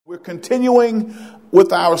We're continuing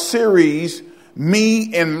with our series,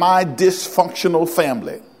 Me and My Dysfunctional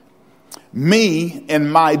Family. Me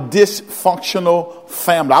and My Dysfunctional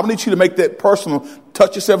Family. I need you to make that personal.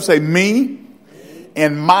 Touch yourself and say, Me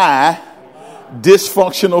and My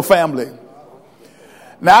Dysfunctional Family.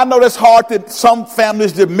 Now, I know that's hard to some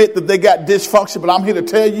families to admit that they got dysfunction, but I'm here to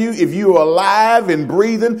tell you, if you are alive and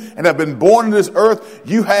breathing and have been born on this earth,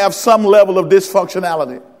 you have some level of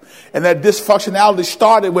dysfunctionality. And that dysfunctionality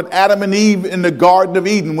started with Adam and Eve in the Garden of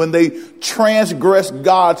Eden when they transgressed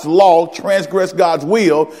God's law, transgressed God's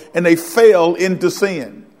will, and they fell into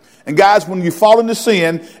sin. And guys, when you fall into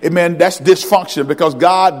sin, amen, that's dysfunction because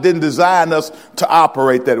God didn't design us to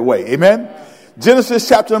operate that way. Amen. Genesis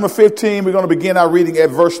chapter number 15, we're going to begin our reading at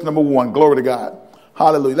verse number 1. Glory to God.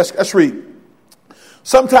 Hallelujah. Let's read.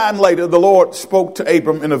 Sometime later, the Lord spoke to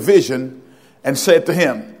Abram in a vision and said to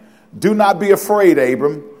him, "Do not be afraid,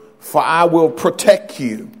 Abram, for I will protect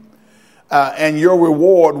you, and your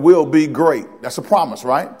reward will be great." That's a promise,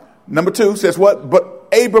 right? Number 2 says what? But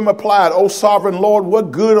Abram replied, "O sovereign Lord,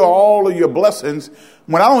 what good are all of your blessings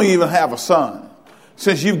when I don't even have a son?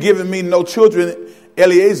 Since you've given me no children,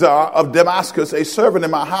 Eleazar of Damascus, a servant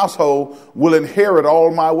in my household, will inherit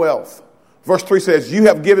all my wealth." Verse 3 says, "You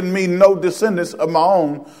have given me no descendants of my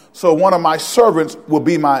own, so one of my servants will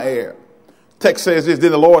be my heir." Text says this,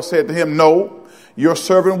 "Then the Lord said to him, no, your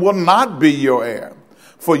servant will not be your heir,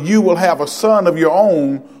 for you will have a son of your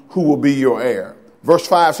own who will be your heir." Verse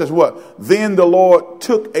 5 says what? "Then the Lord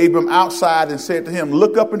took Abram outside and said to him,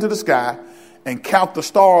 look up into the sky and count the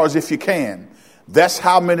stars if you can. That's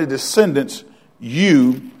how many descendants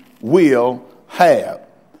you will have."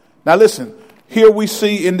 Now listen, here we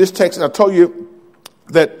see in this text, I told you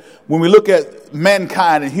that when we look at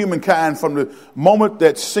mankind and humankind from the moment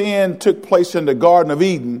that sin took place in the Garden of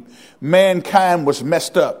Eden, mankind was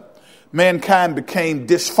messed up. Mankind became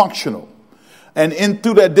dysfunctional. And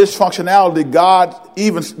through that dysfunctionality,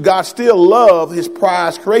 God still loved his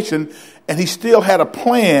prized creation, and he still had a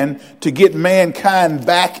plan to get mankind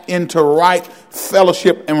back into right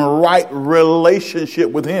fellowship and right relationship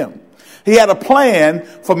with him. He had a plan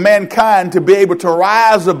for mankind to be able to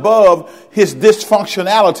rise above his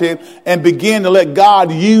dysfunctionality and begin to let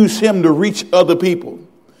God use him to reach other people.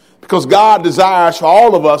 Because God desires for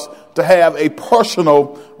all of us to have a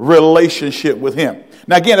personal relationship with him.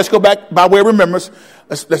 Now again, let's go back by way of remembrance.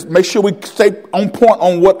 Let's make sure we stay on point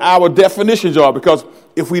on what our definitions are, because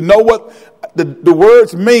if we know what the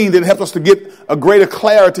words mean, then it helps us to get a greater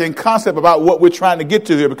clarity and concept about what we're trying to get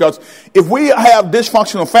to here. Because if we have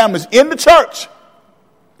dysfunctional families in the church,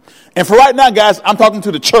 and for right now, guys, I'm talking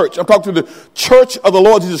to the church. I'm talking to the church of the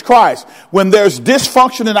Lord Jesus Christ. When there's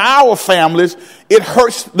dysfunction in our families, it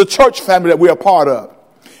hurts the church family that we are part of.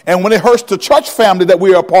 And when it hurts the church family that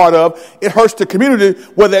we are a part of, it hurts the community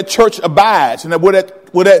where that church abides and where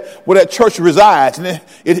that church resides. And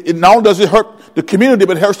it not only does it hurt the community,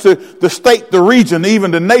 but it hurts the state, the region, even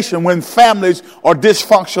the nation when families are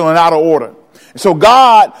dysfunctional and out of order. And so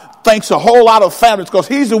God thinks a whole lot of families because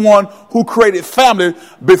he's the one who created family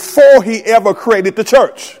before he ever created the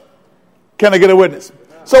church. Can I get a witness?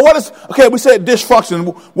 So we said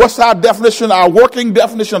dysfunction. What's our definition? Our working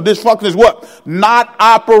definition of dysfunction is what? Not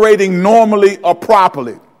operating normally or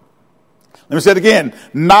properly. Let me say it again.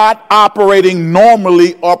 Not operating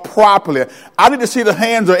normally or properly. I need to see the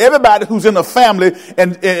hands of everybody who's in a family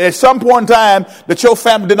and at some point in time that your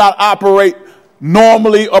family did not operate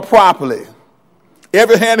normally or properly.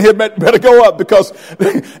 Every hand here better go up, because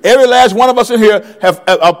every last one of us in here have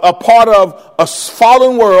a part of a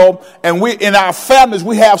fallen world, and we in our families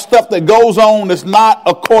we have stuff that goes on that's not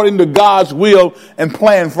according to God's will and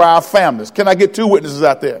plan for our families. Can I get 2 witnesses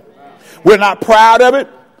out there? We're not proud of it.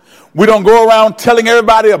 We don't go around telling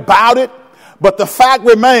everybody about it. But the fact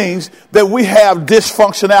remains that we have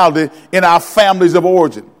dysfunctionality in our families of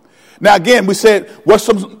origin. Now again, we said what's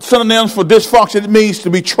some synonyms for dysfunction? It means to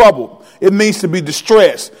be troubled. It means to be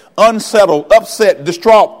distressed, unsettled, upset,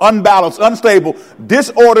 distraught, unbalanced, unstable,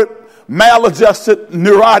 disordered, maladjusted,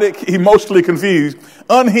 neurotic, emotionally confused,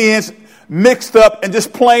 unhinged, mixed up, and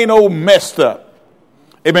just plain old messed up.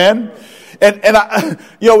 Amen. And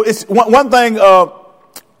it's one thing.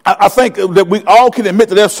 I think that we all can admit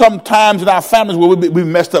that there's some times in our families where we've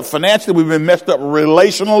been messed up financially, we've been messed up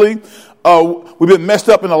relationally, we've been messed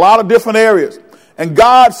up in a lot of different areas. And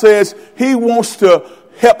God says he wants to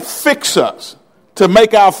help fix us to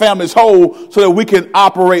make our families whole so that we can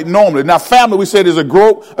operate normally. Now, family, we said, is a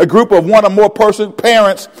group of one or more persons,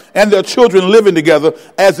 parents, and their children living together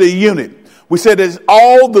as a unit. We said it's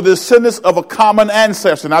all the descendants of a common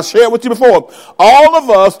ancestor. And I shared with you before, all of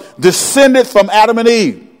us descended from Adam and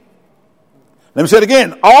Eve. Let me say it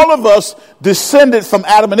again. All of us descended from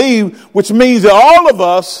Adam and Eve, which means that all of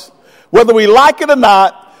us, whether we like it or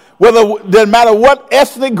not, doesn't matter what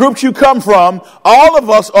ethnic groups you come from, all of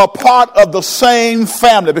us are part of the same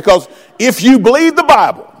family. Because if you believe the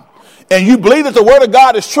Bible and you believe that the Word of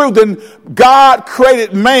God is true, then God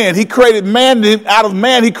created man. He created man, and out of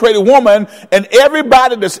man He created woman, and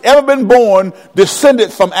everybody that's ever been born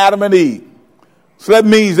descended from Adam and Eve. So that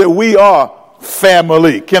means that we are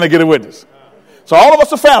family. Can I get a witness? So all of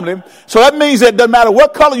us are family. So that means that doesn't matter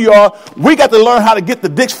what color you are, we got to learn how to get the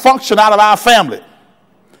dysfunction out of our family.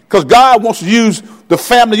 Because God wants to use the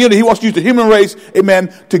family unit. He wants to use the human race,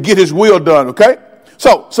 amen, to get His will done, okay?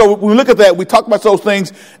 So when we look at that, we talk about those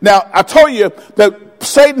things. Now, I told you that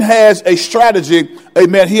Satan has a strategy,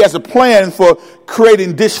 amen. He has a plan for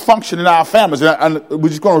creating dysfunction in our families. And we're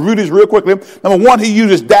just going to review this real quickly. Number one, he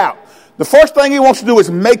uses doubt. The first thing he wants to do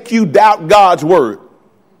is make you doubt God's word.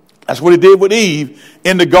 That's what he did with Eve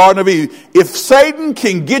in the Garden of Eden. If Satan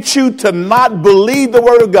can get you to not believe the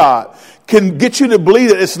word of God, can get you to believe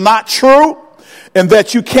that it's not true and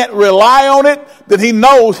that you can't rely on it, then he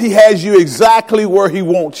knows he has you exactly where he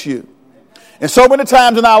wants you. And so many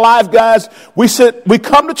times in our lives, guys, we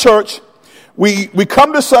come to church, we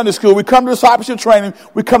come to Sunday school, we come to discipleship training,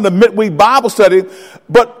 we come to midweek Bible study,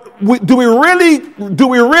 but do we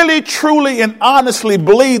really, truly, and honestly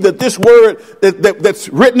believe that this word that's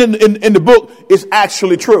written in the book is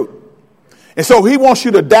actually true? And so he wants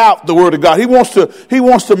you to doubt the word of God. He wants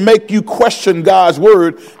to make you question God's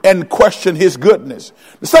word and question His goodness.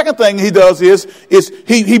 The second thing he does is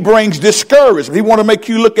he brings discouragement. He wants to make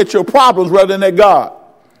you look at your problems rather than at God.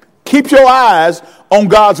 Keep your eyes on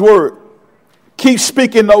God's word. Keep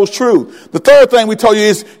speaking those truths. The third thing we told you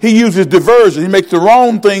is he uses diversion. He makes the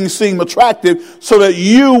wrong things seem attractive so that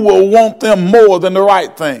you will want them more than the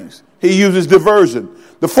right things. He uses diversion.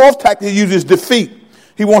 The fourth tactic he uses defeat.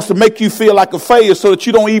 He wants to make you feel like a failure so that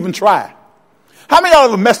you don't even try. How many of you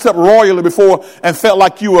ever messed up royally before and felt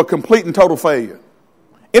like you were a complete and total failure?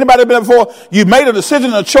 Anybody been there before? You made a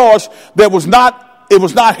decision, a choice that was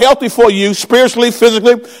not healthy for you spiritually,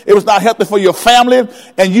 physically. It was not healthy for your family,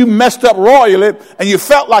 and you messed up royally, and you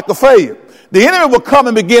felt like a failure. The enemy will come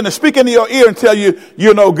and begin to speak into your ear and tell you,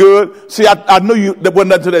 you're no good. See, I knew that wasn't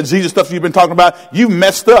nothing to that Jesus stuff you've been talking about. You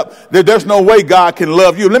messed up. There's no way God can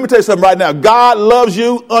love you. Let me tell you something right now. God loves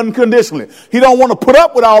you unconditionally. He don't want to put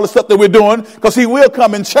up with all the stuff that we're doing because He will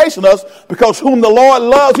come and chasing us, because whom the Lord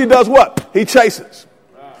loves, He does what? He chases.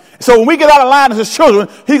 So when we get out of line as His children,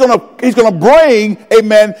 He's gonna bring,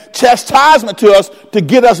 amen, chastisement to us to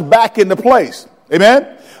get us back into place.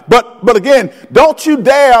 Amen? But again, don't you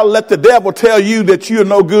dare let the devil tell you that you're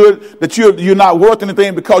no good, that you're not worth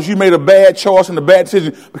anything because you made a bad choice and a bad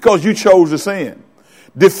decision because you chose to sin.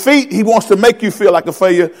 Defeat, he wants to make you feel like a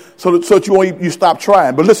failure so that you stop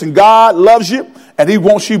trying. But listen, God loves you and He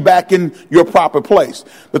wants you back in your proper place.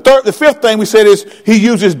 The fifth thing we said is he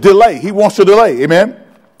uses delay. He wants to delay. Amen?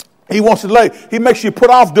 He wants to delay. He makes you put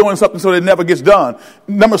off doing something so that it never gets done.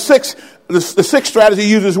 Number six, the sixth strategy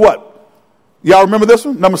he uses what? Y'all remember this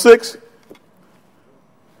one? Number 6?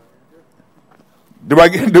 Did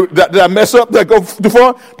I mess up? Did I go too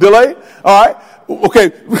far? Delay? All right.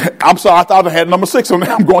 Okay. I'm sorry. I thought I had number 6 on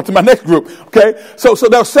there. I'm going to my next group. Okay. So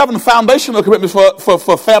there are 7 foundational commitments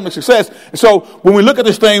for family success. And so when we look at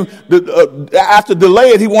this thing, after delay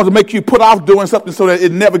it, he wants to make you put off doing something so that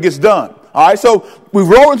it never gets done. All right. So we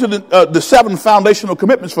roll into the 7 foundational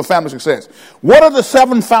commitments for family success. What are the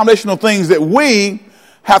 7 foundational things that we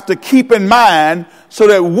have to keep in mind so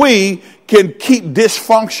that we can keep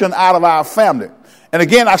dysfunction out of our family? And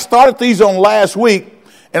again, I started these on last week,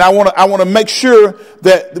 and I want to make sure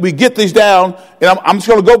that we get these down. And I'm just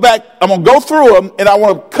going to go back. I'm going to go through them, and I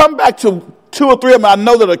want to come back to 2 or 3 of them I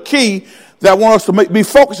know that are key that I want us to be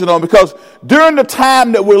focusing on, because during the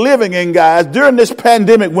time that we're living in, guys, during this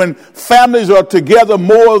pandemic, when families are together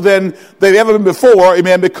more than they've ever been before,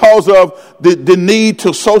 amen, because of the need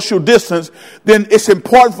to social distance, then it's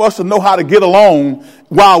important for us to know how to get along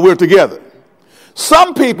while we're together.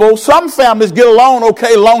 Some families get along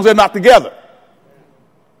okay as long as they're not together.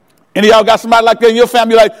 Any of y'all got somebody like that in your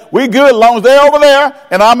family? Like, we good as long as they're over there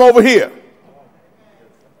and I'm over here.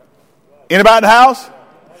 Anybody in the house?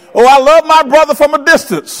 Oh, I love my brother from a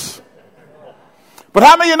distance. But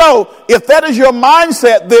how many of you know, if that is your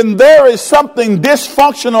mindset, then there is something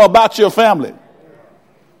dysfunctional about your family.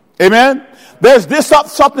 Amen? There's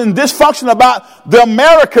something dysfunctional about the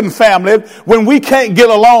American family when we can't get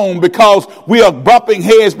along because we are bumping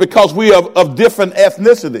heads because we are of different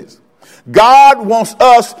ethnicities. God wants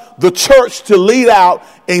us, the church, to lead out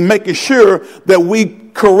in making sure that we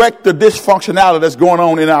correct the dysfunctionality that's going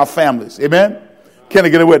on in our families. Amen? Can I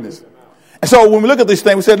get a witness? And so when we look at these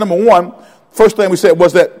things, we said, number one, first thing we said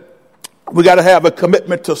was that we got to have a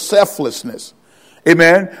commitment to selflessness.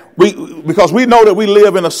 Amen? Because we know that we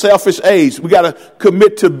live in a selfish age. We got to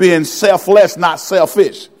commit to being selfless, not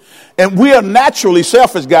selfish. And we are naturally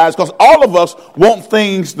selfish, guys, because all of us want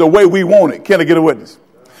things the way we want it. Can I get a witness?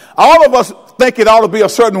 All of us think it ought to be a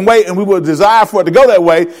certain way, and we would desire for it to go that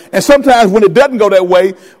way. And sometimes when it doesn't go that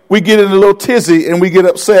way, we get in a little tizzy and we get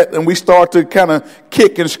upset and we start to kind of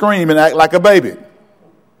kick and scream and act like a baby.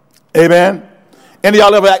 Amen? Any of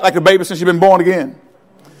y'all ever act like a baby since you've been born again?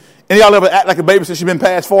 Any of y'all ever act like a baby since you've been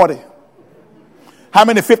past 40? How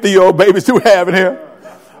many 50-year-old babies do we have in here?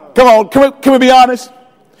 Come on, can we be honest?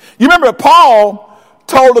 You remember Paul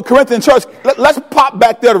told the Corinthian church, let's pop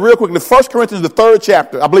back there real quickly. 1 Corinthians, the 3rd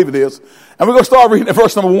chapter, I believe it is. And we're going to start reading at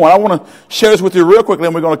verse number 1. I want to share this with you real quickly,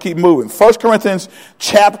 and we're going to keep moving. 1 Corinthians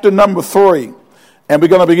chapter number 3. And we're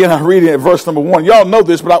going to begin our reading at verse number 1. Y'all know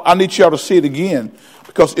this, but I need y'all to see it again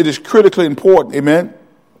because it is critically important. Amen.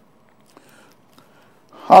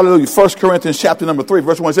 Hallelujah. 1 Corinthians chapter number 3,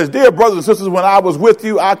 verse 1 says, Dear brothers and sisters, when I was with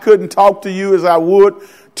you, I couldn't talk to you as I would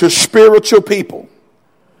to spiritual people.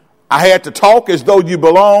 I had to talk as though you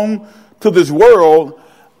belong to this world,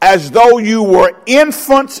 as though you were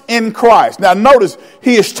infants in Christ. Now notice,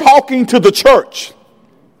 he is talking to the church.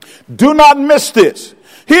 Do not miss this.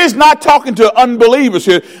 He is not talking to unbelievers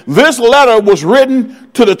here. This letter was written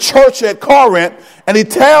to the church at Corinth, and he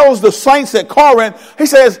tells the saints at Corinth, he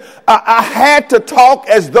says, I had to talk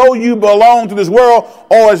as though you belong to this world,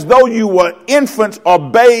 or as though you were infants or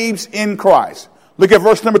babes in Christ. Look at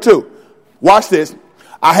verse number 2. Watch this.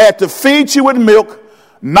 I had to feed you with milk,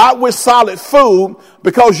 not with solid food,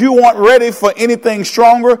 because you weren't ready for anything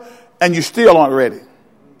stronger, and you still aren't ready.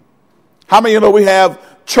 How many of you know we have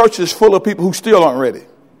churches full of people who still aren't ready?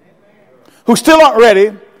 Who still aren't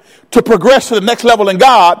ready to progress to the next level in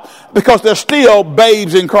God because they're still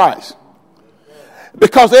babes in Christ.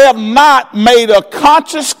 Because they have not made a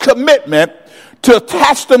conscious commitment to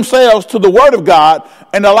attach themselves to the Word of God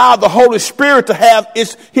and allow the Holy Spirit to have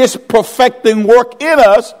His perfecting work in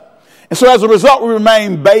us. And so as a result, we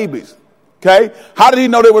remain babies. Okay? How did he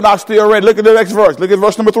know they were not still ready? Look at the next verse. Look at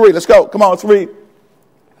verse number 3. Let's go. Come on, let's read.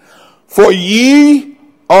 For you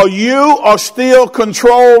are still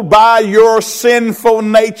controlled by your sinful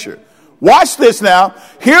nature. Watch this now.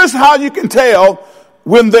 Here's how you can tell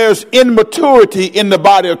when there's immaturity in the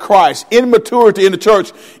body of Christ, immaturity in the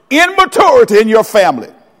church, immaturity in your family.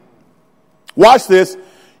 Watch this.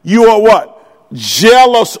 You are what?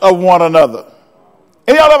 Jealous of one another.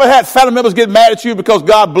 Any of y'all ever had family members get mad at you because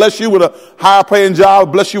God bless you with a higher paying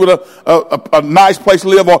job, bless you with a nice place to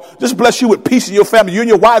live, or just bless you with peace in your family? You and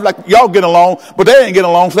your wife, like y'all get along, but they ain't getting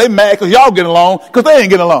along, so they mad because y'all get along because they ain't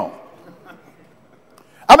getting along.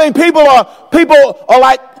 I mean, people are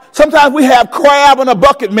like, sometimes we have crab in a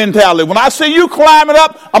bucket mentality. When I see you climbing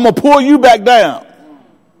up, I'm going to pull you back down.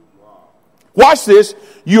 Watch this.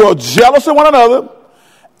 You are jealous of one another,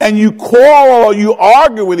 and you quarrel or you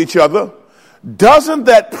argue with each other. Doesn't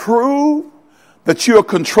that prove that you are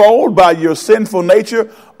controlled by your sinful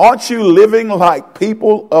nature? Aren't you living like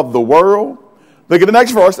people of the world? Look at the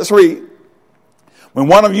next verse. Let's read. When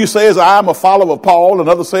one of you says, I am a follower of Paul,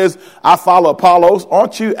 another says, I follow Apollos,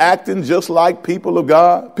 aren't you acting just like people of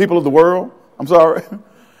God, people of the world? I'm sorry.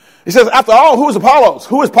 He says, after all, who is Apollos?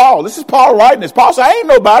 Who is Paul? This is Paul writing this. Paul said, I ain't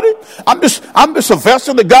nobody. I'm just a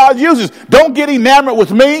vessel that God uses. Don't get enamored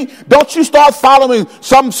with me. Don't you start following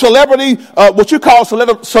some celebrity, what you call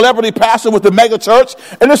celebrity pastor with the mega church.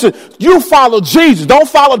 And listen, you follow Jesus. Don't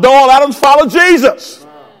follow Doyle Adams. Follow Jesus.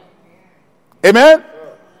 Amen?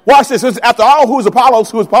 Watch this. After all, who is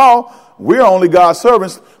Apollos? Who is Paul? We're only God's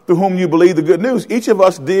servants through whom you believe the good news. Each of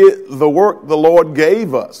us did the work the Lord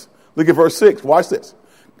gave us. Look at verse 6. Watch this.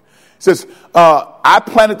 It says, I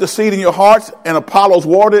planted the seed in your hearts and Apollos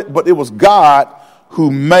watered it, but it was God who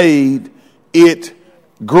made it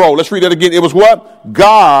grow. Let's read that again. It was what?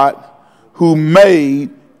 God who made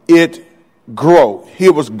it grow.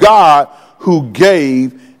 It was God who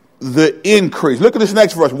gave the increase. Look at this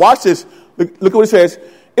next verse. Watch this. Look at what it says.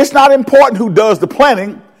 It's not important who does the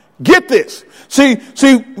planting. Get this. See,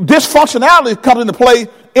 dysfunctionality comes into play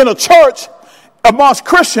in a church amongst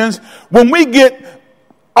Christians when we get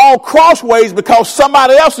all crossways because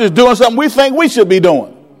somebody else is doing something we think we should be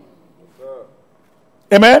doing.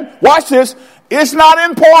 Amen? Watch this. It's not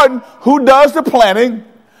important who does the planting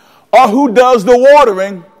or who does the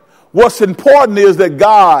watering. What's important is that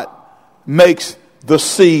God makes the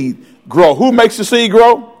seed grow. Who makes the seed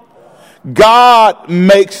grow? God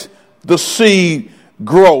makes the seed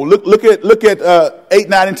grow. Look at 8,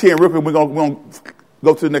 9, and 10. Real quick, we're going to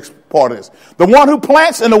go to the next part of this. The one who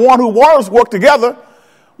plants and the one who waters work together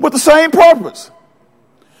with the same purpose.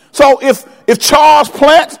 So if Charles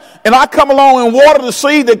plants and I come along and water the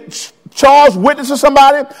seed that Charles witnesses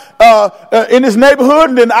somebody in his neighborhood,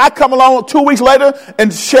 and then I come along 2 weeks later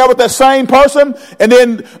and share with that same person, and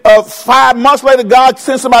then 5 months later God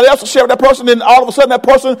sends somebody else to share with that person, then all of a sudden that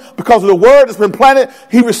person, because of the word that's been planted,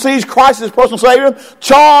 he receives Christ as his personal Savior.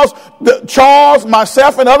 Charles,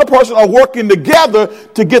 myself, and the other person are working together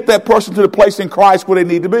to get that person to the place in Christ where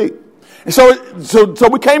they need to be. And so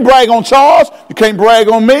we can't brag on Charles, you can't brag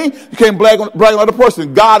on me, you can't brag on the other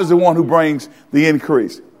person. God is the one who brings the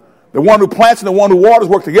increase. The one who plants and the one who waters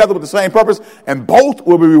work together with the same purpose, and both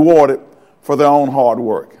will be rewarded for their own hard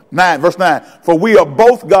work. Verse 9, for we are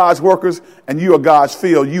both God's workers, and you are God's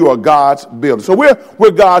field. You are God's building. So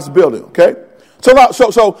we're God's building, okay?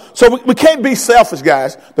 So we can't be selfish,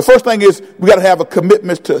 guys. The first thing is we got to have a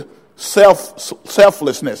commitment to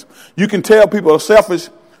selflessness. You can tell people are selfish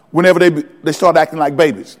whenever they start acting like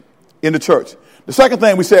babies in the church. The second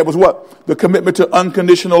thing we said was what? The commitment to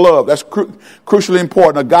unconditional love. That's crucially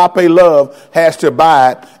important. Agape love has to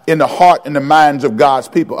abide in the heart and the minds of God's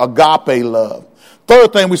people. Agape love.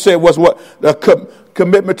 Third thing we said was what? The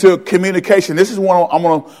commitment to communication. This is one I'm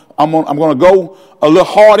going to go a little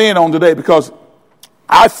hard in on today, because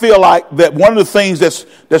I feel like that one of the things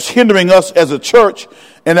that's hindering us as a church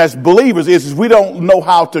and as believers is we don't know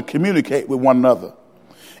how to communicate with one another.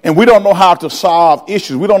 And we don't know how to solve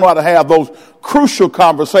issues. We don't know how to have those crucial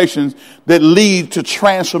conversations that lead to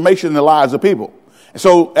transformation in the lives of people. And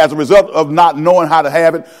so as a result of not knowing how to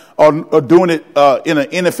have it or doing it in an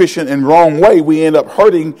inefficient and wrong way, we end up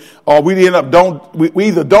hurting, or we either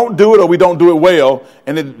don't do it or we don't do it well,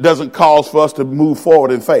 and it doesn't cause for us to move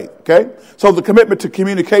forward in faith. Okay? So the commitment to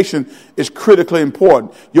communication is critically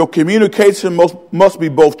important. Your communication must be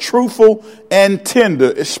both truthful and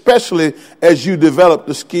tender, especially as you develop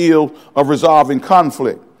the skill of resolving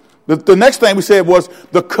conflict. The next thing we said was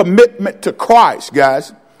the commitment to Christ,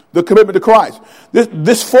 guys. The commitment to Christ.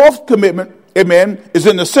 This fourth commitment, amen, is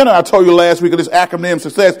in the center, I told you last week, of this acronym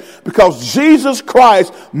success, because Jesus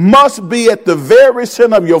Christ must be at the very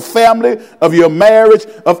center of your family, of your marriage,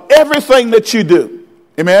 of everything that you do.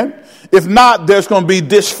 Amen? If not, there's going to be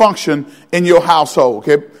dysfunction in your household.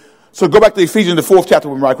 Okay? So go back to Ephesians, the 4th chapter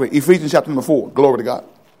with me right quick. Ephesians chapter number 4. Glory to God.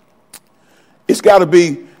 It's got to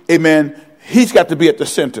be, amen, he's got to be at the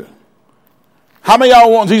center. How many of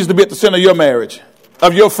y'all want Jesus to be at the center of your marriage,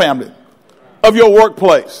 of your family, of your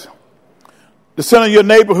workplace, the center of your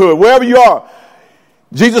neighborhood, wherever you are?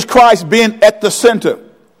 Jesus Christ being at the center.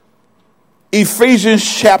 Ephesians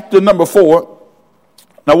chapter number 4.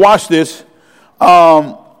 Now watch this.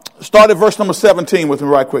 Start at verse number 17 with me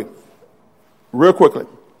right quick. Real quickly.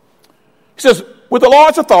 He says, with the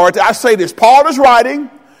Lord's authority, I say this. Paul is writing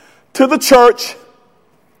to the church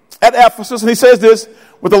at Ephesus, and he says this,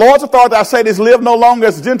 with the Lord's authority, I say this, live no longer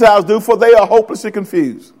as the Gentiles do, for they are hopelessly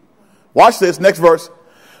confused. Watch this, next verse.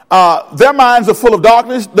 Their minds are full of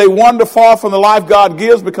darkness. They wander far from the life God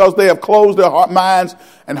gives because they have closed their minds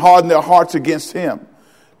and hardened their hearts against him.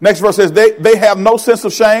 Next verse says, they have no sense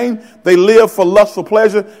of shame. They live for lustful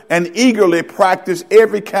pleasure and eagerly practice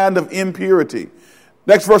every kind of impurity.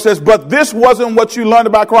 Next verse says, but this wasn't what you learned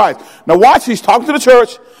about Christ. Now watch, he's talking to the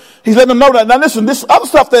church. He's letting them know that. Now listen, this other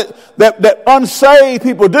stuff that unsaved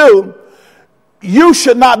people do, you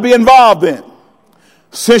should not be involved in,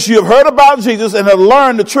 since you have heard about Jesus and have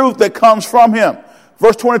learned the truth that comes from him.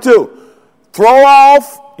 Verse 22, throw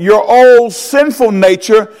off your old sinful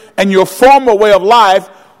nature and your former way of life,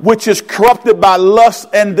 which is corrupted by lust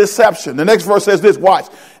and deception. The next verse says this, watch.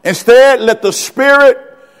 Instead, let the Spirit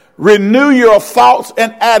renew your thoughts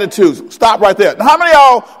and attitudes. Stop right there. Now, how many of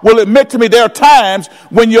y'all will admit to me there are times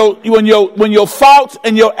when your thoughts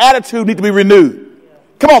and your attitude need to be renewed?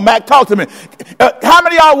 Come on, Mac, talk to me. How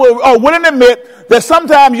many of y'all are willing to admit that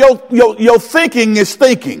sometimes your thinking is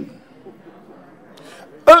thinking?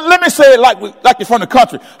 Let me say it like you're from the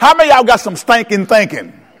country. How many of y'all got some stinking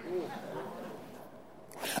thinking?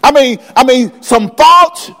 I mean, some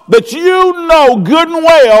thoughts that you know good and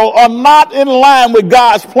well are not in line with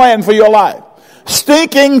God's plan for your life.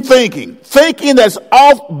 Stinking thinking that's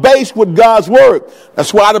off base with God's word.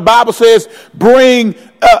 That's why the Bible says, bring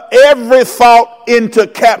every thought into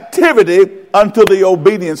captivity unto the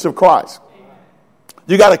obedience of Christ.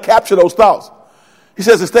 You got to capture those thoughts. He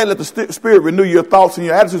says, instead, let the Spirit renew your thoughts and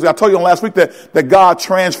your attitudes. I told you on last week that God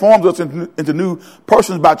transforms us into new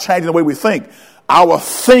persons by changing the way we think. Our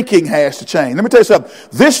thinking has to change. Let me tell you something.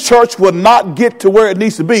 This church will not get to where it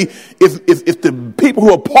needs to be if the people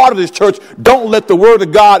who are part of this church don't let the Word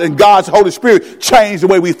of God and God's Holy Spirit change the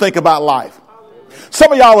way we think about life.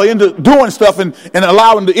 Some of y'all are into doing stuff and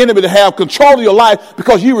allowing the enemy to have control of your life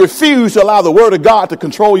because you refuse to allow the Word of God to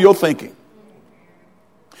control your thinking.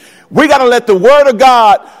 We got to let the Word of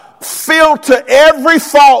God filter every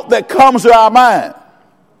thought that comes to our mind.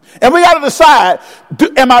 And we got to decide,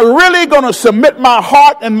 am I really going to submit my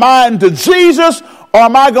heart and mind to Jesus, or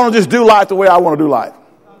am I going to just do life the way I want to do life?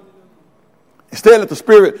 Instead, let the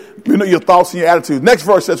Spirit renew your thoughts and your attitudes. Next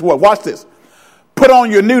verse says what? Watch this. Put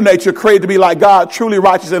on your new nature, created to be like God, truly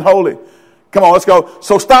righteous and holy. Come on, let's go.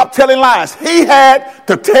 So stop telling lies. He had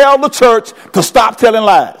to tell the church to stop telling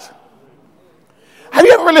lies. Have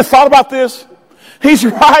you ever really thought about this? He's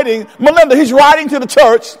writing to the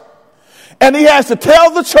church, and he has to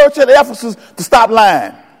tell the church at Ephesus to stop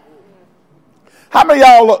lying. How many of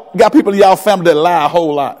y'all got people in y'all family that lie a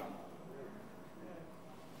whole lot?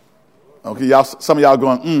 Okay, y'all. Some of y'all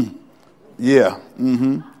going, yeah,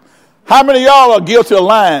 mm-hmm. How many of y'all are guilty of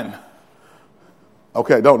lying?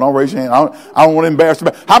 Okay, don't raise your hand. I don't want to embarrass you.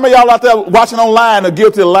 How many of y'all out there watching online are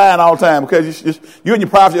guilty of lying all the time? Okay, just you and your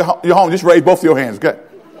private your home, just raise both of your hands. Okay,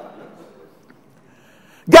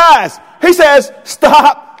 guys, he says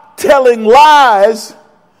stop telling lies.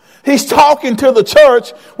 He's talking to the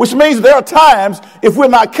church, which means there are times if we're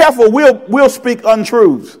not careful, we'll speak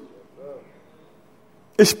untruths,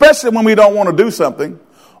 especially when we don't want to do something,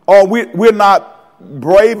 or we're not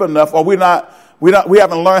brave enough, or we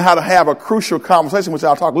haven't learned how to have a crucial conversation, which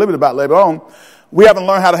I'll talk a little bit about later on. We haven't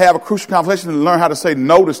learned how to have a crucial conversation and learn how to say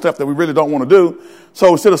no to stuff that we really don't want to do.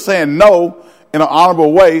 So instead of saying no in an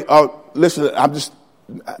honorable way, listen, I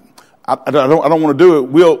don't want to do it.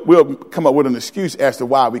 We'll come up with an excuse as to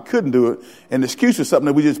why we couldn't do it. And the excuse is something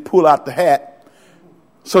that we just pull out the hat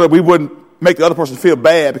so that we wouldn't make the other person feel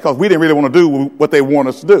bad because we didn't really want to do what they want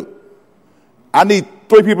us to do. I need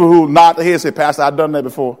 3 people who nod their head and say, Pastor, I've done that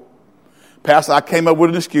before. Pastor, I came up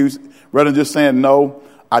with an excuse rather than just saying, no,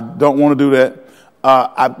 I don't want to do that.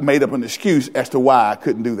 I made up an excuse as to why I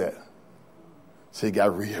couldn't do that. So it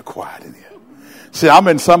got real quiet in here. See, I'm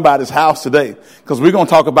in somebody's house today because we're going to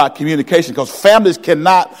talk about communication because families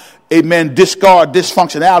cannot, discard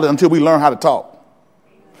dysfunctionality until we learn how to talk.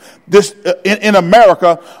 In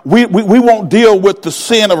America, we won't deal with the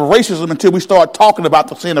sin of racism until we start talking about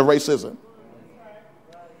the sin of racism.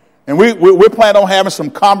 And we're planning on having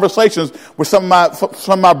some conversations with some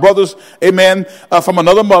of my brothers, from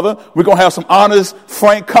another mother. We're going to have some honest,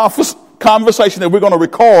 frank conversation that we're going to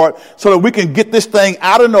record so that we can get this thing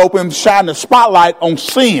out in the open and shine the spotlight on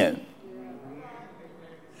sin.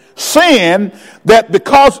 Sin that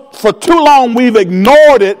because for too long we've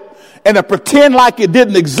ignored it and to pretend like it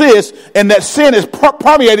didn't exist, and that sin is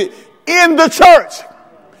permeated in the church.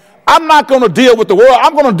 I'm not going to deal with the world.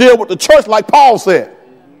 I'm going to deal with the church like Paul said.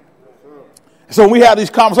 So when we have these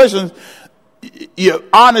conversations,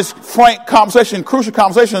 honest, frank conversation, crucial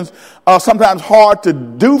conversations are sometimes hard to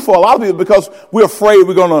do for a lot of people because we're afraid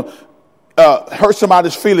we're going to hurt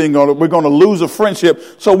somebody's feeling or we're going to lose a friendship.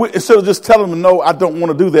 So instead of just telling them, no, I don't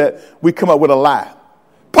want to do that, we come up with a lie.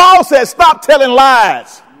 Paul said, stop telling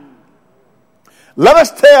lies. Let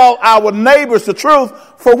us tell our neighbors the truth,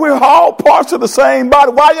 for we're all parts of the same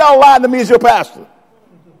body. Why y'all lying to me as your pastor?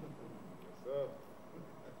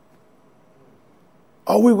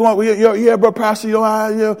 Oh, we're going, yeah, bro, Pastor,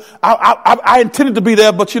 I intended to be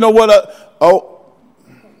there, but you know what?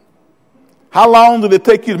 How long did it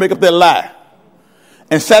take you to make up that lie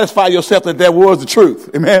and satisfy yourself that that was the truth?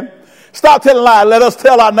 Amen. Stop telling lies. Let us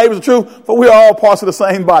tell our neighbors the truth, for we are all parts of the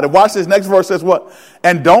same body. Watch this. Next verse says what?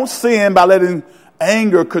 And don't sin by letting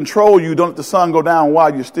anger control you. Don't let the sun go down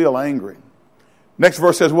while you're still angry. Next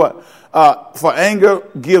verse says what? For anger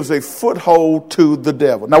gives a foothold to the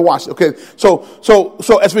devil. Now watch. Okay, so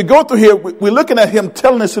as we go through here, we're looking at him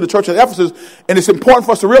telling this to the church at Ephesus, and it's important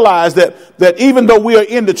for us to realize that even though we are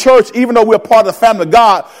in the church, even though we're part of the family of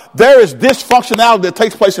God, there is dysfunctionality that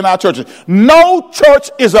takes place in our churches. No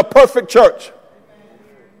church is a perfect church.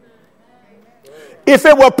 If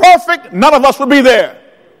it were perfect, none of us would be there.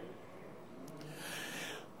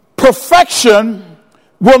 Perfection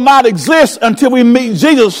will not exist until we meet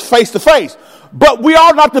Jesus face to face. But we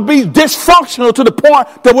ought not to be dysfunctional to the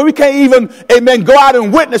point that we can't even, go out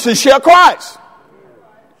and witness and share Christ.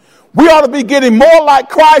 We ought to be getting more like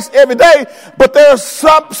Christ every day. But there are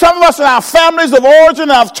some of us in our families of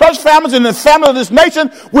origin, our church families, and the family of this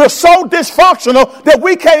nation, we're so dysfunctional that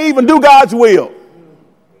we can't even do God's will.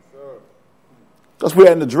 because we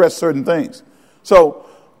hadn't addressed certain things. So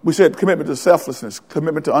we said commitment to selflessness,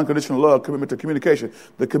 commitment to unconditional love, commitment to communication,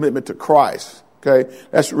 the commitment to Christ. Okay,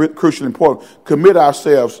 that's crucially important. Commit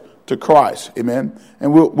ourselves to Christ. Amen.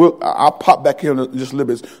 And I'll pop back here in just a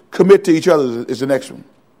little bit. Commit to each other is the next one.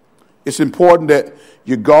 It's important that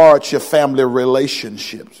you guard your family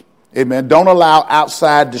relationships. Amen. Don't allow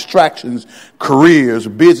outside distractions, careers,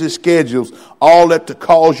 busy schedules, all that to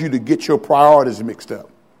cause you to get your priorities mixed up.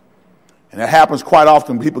 And that happens quite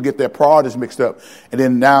often. People get their priorities mixed up. And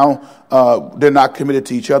then now they're not committed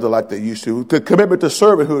to each other like they used to. The commitment to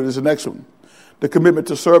servanthood is the next one. The commitment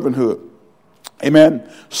to servanthood. Amen.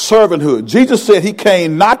 Servanthood. Jesus said he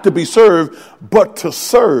came not to be served, but to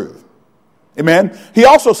serve. Amen. He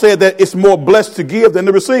also said that it's more blessed to give than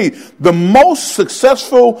to receive. The most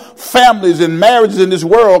successful families and marriages in this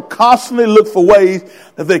world constantly look for ways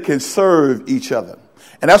that they can serve each other.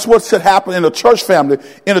 And that's what should happen in a church family.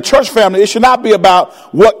 In a church family, it should not be about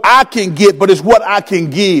what I can get, but it's what I can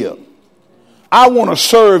give. I want to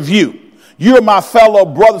serve you. You're my fellow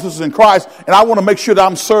brothers and sisters in Christ, and I want to make sure that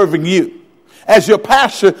I'm serving you. As your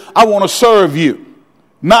pastor, I want to serve you.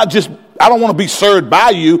 I don't want to be served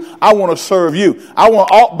by you. I want to serve you. I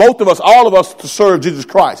want all of us to serve Jesus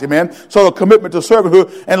Christ. Amen. So a commitment to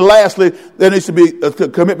servanthood. And lastly, there needs to be a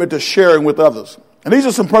commitment to sharing with others. And these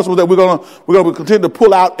are some principles that we're going to continue to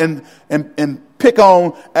pull out and pick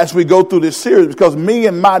on as we go through this series, because me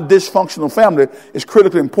and my dysfunctional family is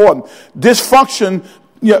critically important. Dysfunction,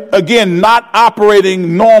 again, not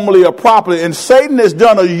operating normally or properly. And Satan has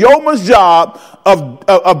done a yeoman's job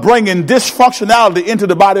of bringing dysfunctionality into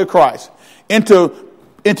the body of Christ, into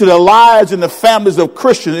the lives and the families of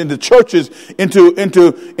Christians, into churches,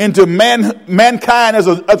 into mankind as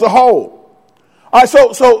a whole. All right,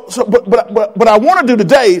 but I want to do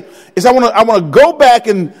today is I want to go back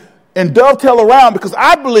and dovetail around, because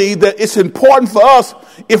I believe that it's important for us,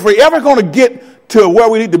 if we're ever going to get to where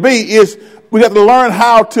we need to be, is we have to learn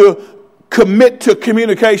how to commit to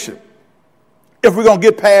communication if we're going to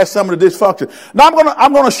get past some of the dysfunction. Now,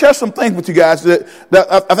 I'm going to share some things with you guys that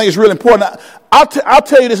I think is really important. I'll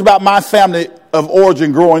tell you this about my family of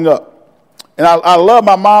origin growing up. And I love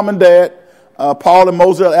my mom and dad, Paul and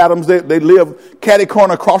Moselle Adams. They live catty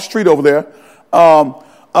corner across the street over there.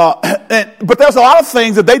 But there's a lot of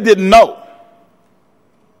things that they didn't know.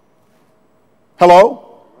 Hello?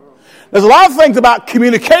 There's a lot of things about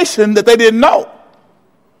communication that they didn't know.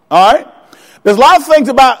 All right? There's a lot of things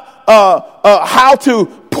about how to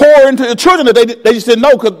pour into the children that they just didn't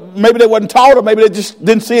know, because maybe they wasn't taught, or maybe they just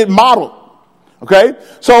didn't see it modeled. Okay?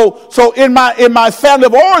 So in my family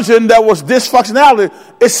of origin, there was dysfunctionality,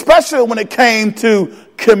 especially when it came to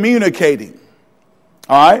communicating.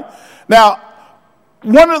 All right? Now,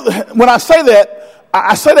 when I say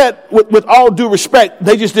that with all due respect,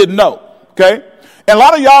 they just didn't know. Okay? And a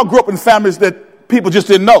lot of y'all grew up in families that people just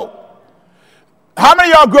didn't know. How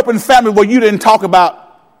many of y'all grew up in families where you didn't talk about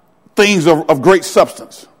things of great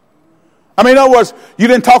substance? I mean, in other words, you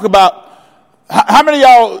didn't talk about, how many of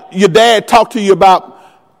y'all, your dad talked to you about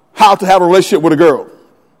how to have a relationship with a girl?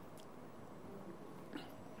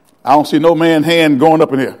 I don't see no man hand going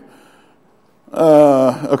up in here.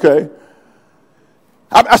 Okay.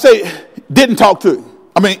 I say didn't talk to you.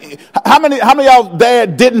 I mean, how many of y'all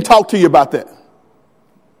dad didn't talk to you about that?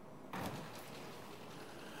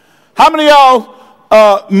 How many of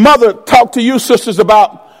y'all mother talked to you sisters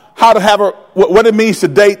about how to have what it means to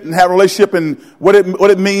date and have a relationship, and what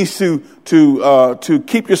it means to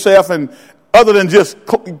keep yourself, and other than just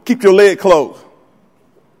keep your leg closed?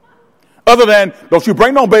 Other than, don't you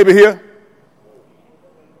bring no baby here.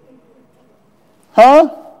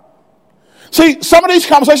 Huh? See, some of these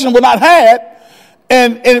conversations were not had,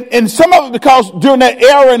 and some of it because during that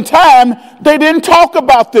era and time, they didn't talk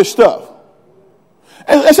about this stuff.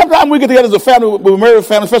 And sometimes we get together as a family, we marry a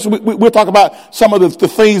family, especially we'll talk about some of the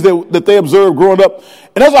things that they observed growing up.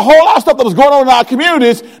 And there's a whole lot of stuff that was going on in our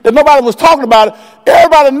communities that nobody was talking about.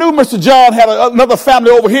 Everybody knew Mr. John had another family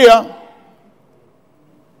over here.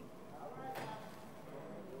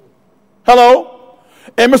 Hello?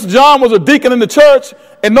 And Mr. John was a deacon in the church,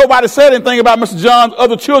 and nobody said anything about Mr. John's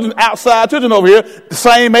other children, outside children over here, the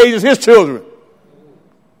same age as his children.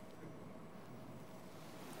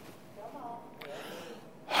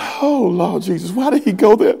 Oh, Lord Jesus, why did he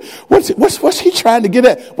go there? What's he trying to get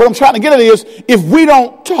at? What I'm trying to get at is, if we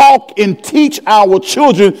don't talk and teach our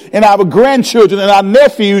children and our grandchildren and our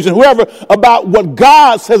nephews and whoever about what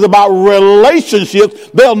God says about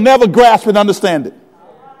relationships, they'll never grasp and understand it.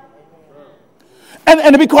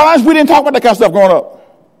 And to be quite honest, we didn't talk about that kind of stuff growing up.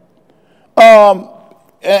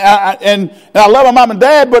 And I love my mom and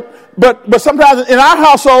dad, but but sometimes in our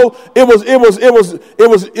household, it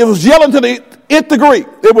was yelling to the nth degree.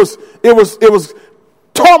 It was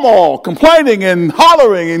turmoil, complaining and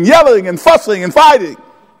hollering and yelling and fussing and fighting.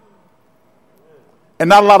 And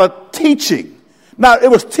not a lot of teaching. Now, it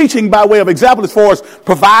was teaching by way of example as far as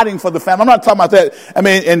providing for the family. I'm not talking about that. I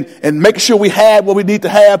mean, and making sure we had what we need to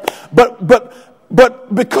have.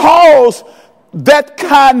 But because that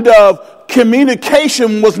kind of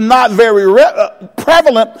communication was not very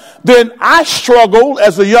prevalent, then I struggled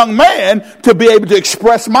as a young man to be able to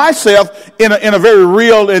express myself in a very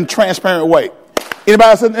real and transparent way. Anybody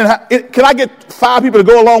else? Can I get 5 people to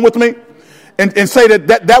go along with me and say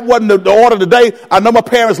that wasn't the order of the day? I know my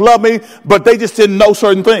parents love me, but they just didn't know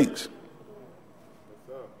certain things.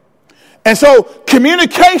 And so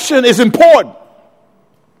communication is important.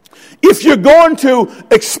 If you're going to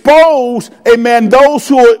expose, amen, those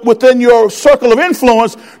who are within your circle of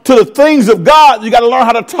influence to the things of God, you got to learn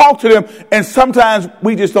how to talk to them. And sometimes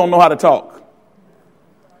we just don't know how to talk.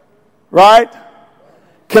 Right?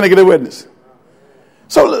 Can I get a witness?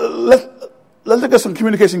 So let's look at some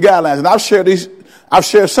communication guidelines. And I've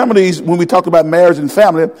shared some of these when we talk about marriage and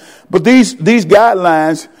family. But these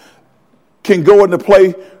guidelines can go into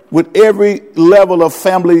play with every level of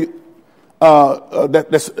family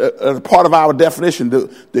that's part of our definition.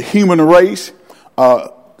 The human race,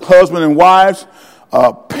 husband and wives,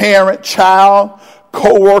 parent, child,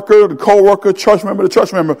 co-worker, church member, the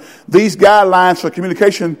church member. These guidelines for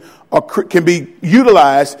communication can be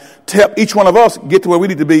utilized to help each one of us get to where we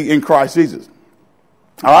need to be in Christ Jesus.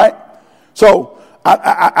 All right? So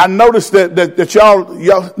I noticed that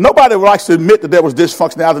y'all, nobody likes to admit that there was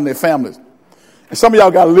dysfunctionality in their families. And some of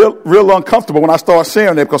y'all got real uncomfortable when I started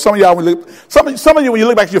sharing that, because some of y'all, some of you, when you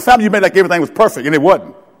look back at your family, you made like everything was perfect, and it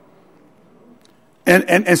wasn't.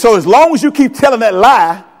 And so as long as you keep telling that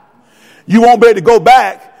lie, you won't be able to go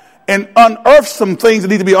back and unearth some things that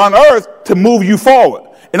need to be unearthed to move you forward.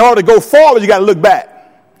 In order to go forward, you got to look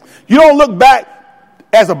back. You don't look back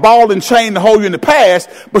as a ball and chain to hold you in the past,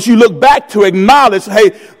 but you look back to acknowledge,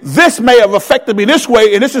 hey, this may have affected me this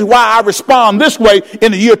way, and this is why I respond this way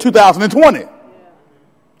in the year 2020.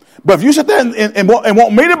 But if you sit there and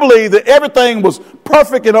want me to believe that everything was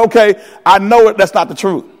perfect and okay, I know that's not the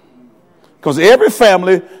truth. Because every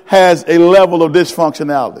family has a level of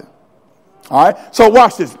dysfunctionality. All right? So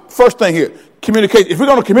watch this. First thing here, communicate. If we're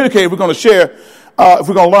going to communicate, if we're going to share, if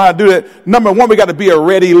we're going to learn how to do that, number one, we got to be a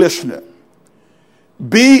ready listener.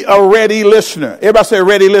 Be a ready listener. Everybody say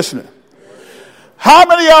ready listener. How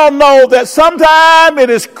many of y'all know that sometimes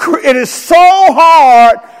it is so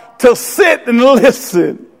hard to sit and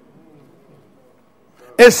listen?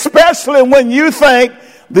 Especially when you think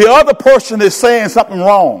the other person is saying something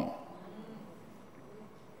wrong.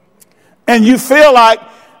 And you feel like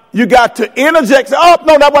you got to interject. Oh,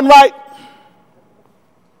 no, that wasn't right.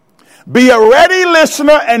 Be a ready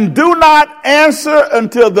listener and do not answer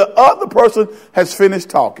until the other person has finished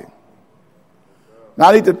talking. Now,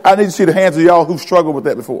 I need to see the hands of y'all who've struggled with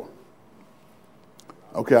that before.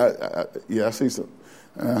 Okay, I see some.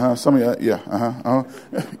 Some of you,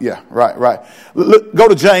 yeah, right. Look, go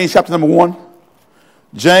to James chapter number 1.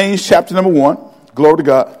 James chapter number 1. Glory to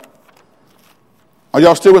God. Are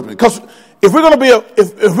y'all still with me? Because if we're going to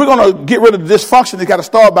if we're going to get rid of the dysfunction, you got to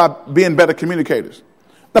start by being better communicators.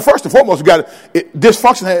 Now, first and foremost,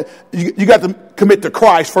 dysfunction. You got to commit to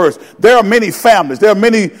Christ first. There are many families. There are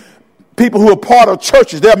many people who are part of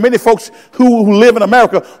churches. There are many folks who live in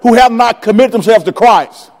America who have not committed themselves to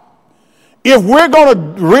Christ. If we're going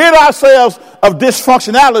to rid ourselves of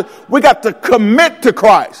dysfunctionality, we got to commit to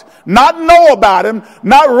Christ. Not know about him,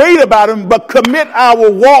 not read about him, but commit our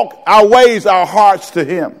walk, our ways, our hearts to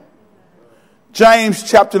him. James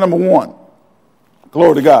chapter number 1.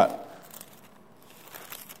 Glory to God.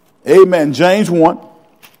 Amen. James 1.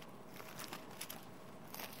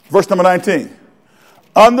 Verse number 19.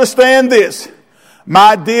 Understand this,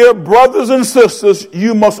 my dear brothers and sisters,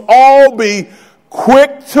 you must all be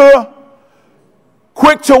quick to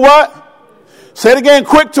what? Say it again.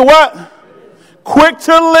 Quick to what? Quick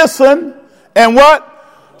to listen. And what?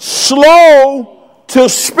 Slow to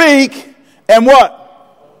speak. And what?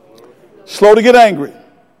 Slow to get angry.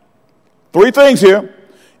 3 things here.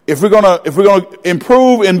 If we're gonna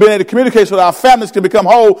improve in being able to communicate so that our families can become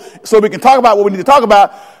whole, so we can talk about what we need to talk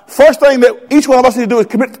about, first thing that each one of us need to do is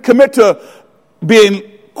commit to being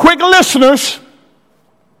quick listeners,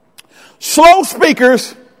 slow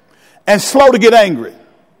speakers, and slow to get angry.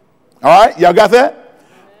 All right? Y'all got that?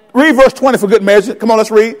 Read verse 20 for good measure. Come on, let's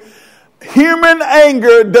read. Human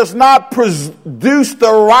anger does not produce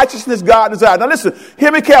the righteousness God desires. Now listen,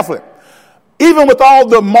 hear me carefully. Even with all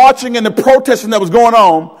the marching and the protesting that was going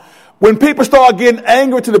on, When people start getting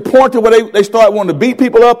angry to the point to where they start wanting to beat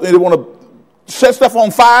people up and they want to set stuff on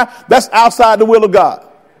fire, that's outside the will of God.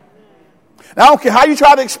 Now, I don't care how you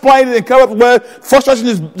try to explain it and come up with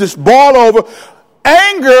frustration just boil over.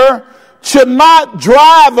 Anger should not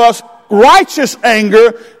drive us. Righteous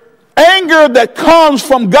anger that comes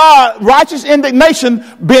from God, righteous indignation,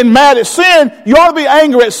 being mad at sin. You ought to be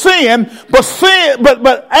angry at sin,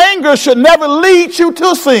 but anger should never lead you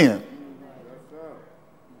to sin.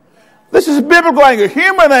 This is biblical anger.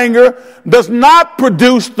 Human anger does not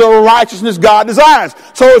produce the righteousness God desires.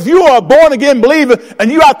 So if you are a born-again believer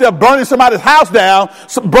and you out there burning somebody's house down,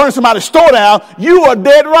 burning somebody's store down, you are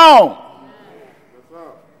dead wrong.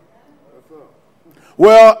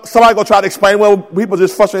 Well, somebody going to try to explain, well, people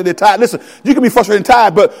just frustrated and tired. Listen, you can be frustrated and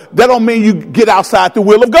tired, but that don't mean you get outside the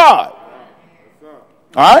will of God.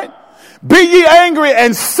 All right? Be ye angry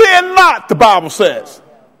and sin not, the Bible says.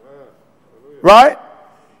 Right?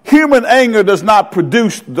 Human anger does not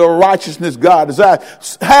produce the righteousness God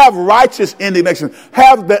desires. Have righteous indignation.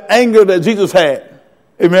 Have the anger that Jesus had.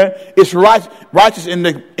 Amen. It's righteous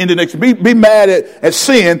indignation. Be mad at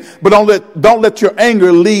sin, but don't let your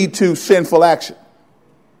anger lead to sinful action.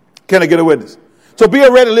 Can I get a witness? So be a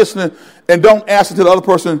ready listener and don't answer till the other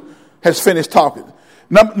person has finished talking.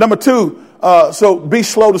 Number two, so be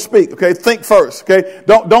slow to speak. Okay, think first. Okay,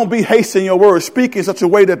 don't be hasty in your words. Speak in such a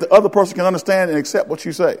way that the other person can understand and accept what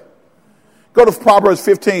you say. Go to Proverbs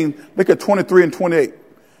 15. Look at 23 and 28,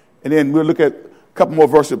 and then we'll look at a couple more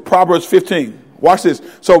verses. Proverbs 15. Watch this.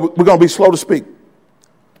 So we're going to be slow to speak.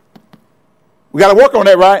 We got to work on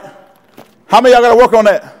that, right? How many of y'all got to work on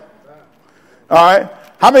that? All right.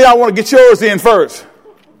 How many of y'all want to get yours in first?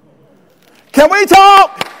 Can we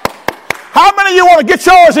talk? How many of you want to get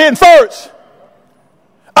yours in first?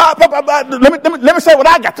 Let me say what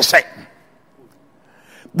I got to say.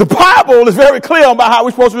 The Bible is very clear about how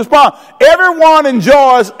we're supposed to respond. Everyone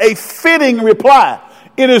enjoys a fitting reply.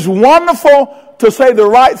 It is wonderful to say the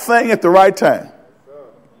right thing at the right time.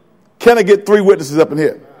 Can I get 3 witnesses up in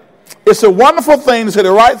here? It's a wonderful thing to say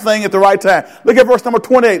the right thing at the right time. Look at verse number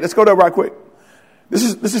 28. Let's go there right quick. This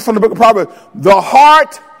is from the book of Proverbs. The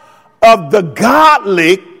heart of the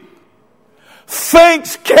godly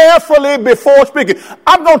thinks carefully before speaking.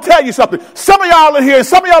 I'm going to tell you something. Some of y'all in here and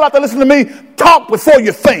some of y'all out there listening to me, talk before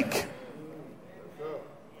you think.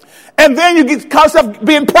 And then you get caught yourself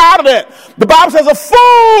being proud of that. The Bible says a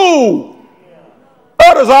fool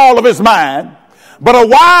utters all of his mind, but a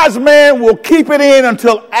wise man will keep it in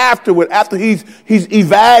until afterward, after he's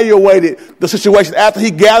evaluated the situation, after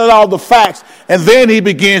he gathered all the facts, and then he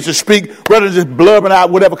begins to speak rather than just blubbering out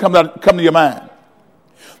whatever come to your mind.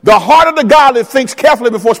 The heart of the godly thinks carefully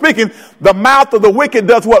before speaking. The mouth of the wicked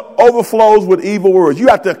does what? Overflows with evil words. You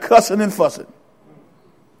out there cussing and fussing.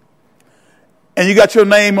 And you got your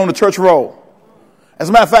name on the church roll. As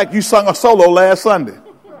a matter of fact, you sung a solo last Sunday.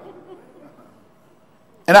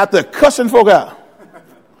 And out there cussing folk out.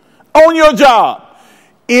 On your job.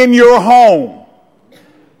 In your home.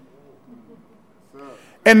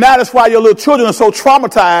 And that is why your little children are so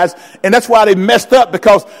traumatized. And that's why they messed up,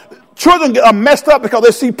 because children are messed up because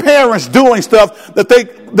they see parents doing stuff that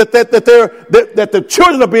the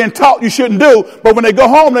children are being taught you shouldn't do. But when they go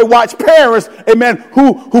home, they watch parents, amen,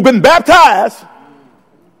 who've been baptized,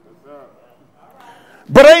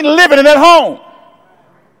 but ain't living in that home.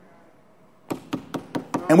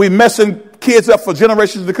 And we messing kids up for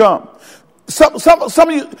generations to come. Some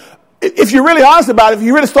of you, if you're really honest about it, if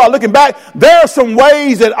you really start looking back, there are some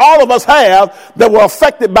ways that all of us have that were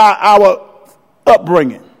affected by our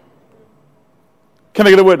upbringing. Can I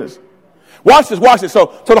get a witness? Watch this. So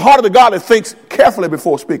the heart of the godly thinks carefully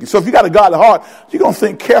before speaking. So if you got a godly heart, you're going to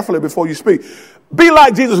think carefully before you speak. Be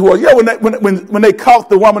like Jesus was. Yeah, when they caught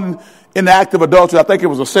the woman in the act of adultery, I think it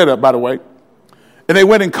was a setup, by the way. And they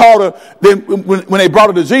went and called her. Then when they brought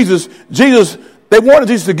her to Jesus, they wanted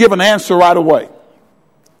Jesus to give an answer right away.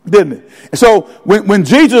 Didn't it? And so when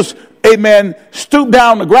Jesus, amen, stooped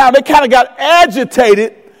down on the ground, they kind of got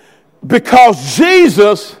agitated because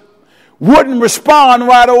Jesus wouldn't respond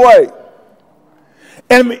right away.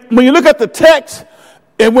 And when you look at the text,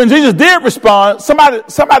 and when Jesus did respond, somebody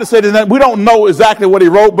said that we don't know exactly what he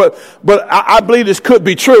wrote, but I believe this could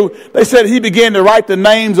be true. They said he began to write the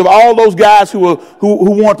names of all those guys who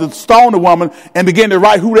wanted to stone the woman, and began to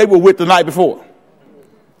write who they were with the night before,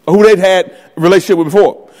 or who they'd had a relationship with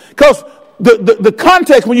before. Because the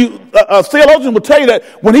context, when you, theologians will tell you that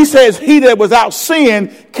when he says he that without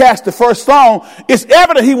sin cast the first stone, it's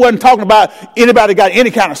evident he wasn't talking about anybody got any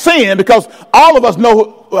kind of sin, because all of us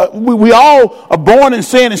know we all are born in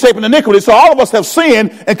sin and shaped in iniquity, so all of us have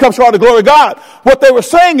sinned and come short of the glory of God. What they were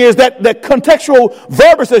saying is that the contextual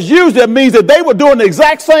verbiage that's used there means that they were doing the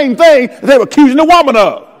exact same thing that they were accusing the woman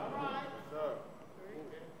of.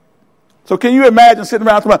 So can you imagine sitting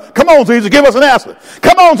around talking, come on, Jesus, give us an answer.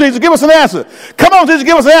 Come on, Jesus, give us an answer. Come on, Jesus,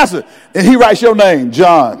 give us an answer. And he writes your name,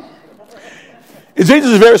 John. And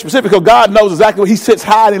Jesus is very specific, because God knows exactly what he sits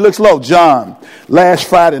high and he looks low. John, last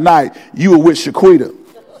Friday night, you were with Shaquita.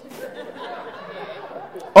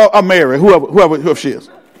 Or Mary, whoever she is.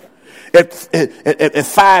 At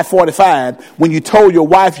 5:45, when you told your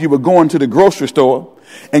wife you were going to the grocery store,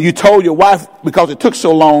 and you told your wife, because it took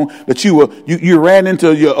so long, that you ran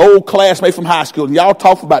into your old classmate from high school, and y'all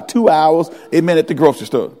talked for about 2 hours, amen, at the grocery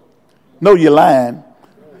store. No, you're lying.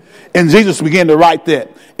 And Jesus began to write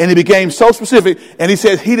that. And he became so specific, and he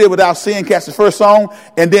says, he did without sin cast the first stone.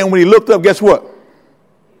 And then when he looked up, guess what?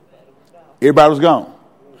 Everybody was gone.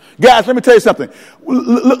 Guys, let me tell you something.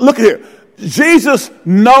 Look here. Jesus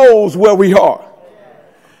knows where we are.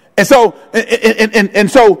 And so,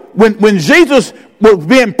 when Jesus was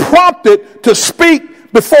being prompted to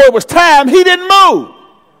speak before it was time, he didn't move.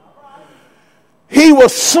 He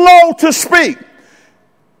was slow to speak.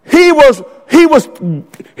 He was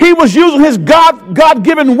using his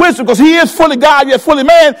God-given wisdom, because he is fully God yet fully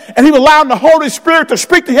man, and he was allowing the Holy Spirit to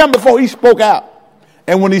speak to him before he spoke out.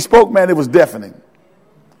 And when he spoke, man, it was deafening.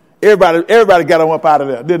 Everybody got him up out of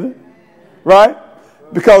there, didn't it? Right?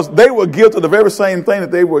 Because they were guilty of the very same thing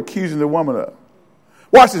that they were accusing the woman of.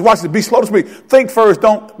 Watch this. Be slow to speak. Think first.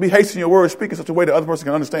 Don't be hasty in your words. Speak in such a way that the other person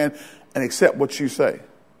can understand and accept what you say.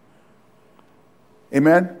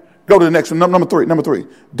 Amen? Go to the next one. Number three.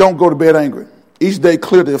 Don't go to bed angry. Each day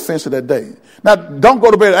clear the offense of that day. Now, don't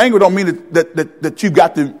go to bed angry don't mean that you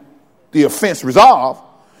got the offense resolved.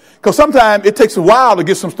 Because sometimes it takes a while to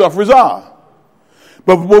get some stuff resolved.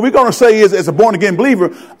 But what we're going to say is, as a born-again believer,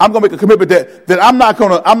 I'm going to make a commitment that I'm not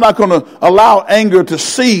going to allow anger to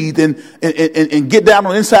seethe and get down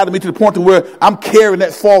on the inside of me to the point to where I'm carrying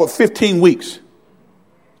that forward 15 weeks.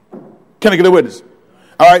 Can I get a witness?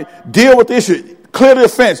 All right? Deal with the issue. Clear the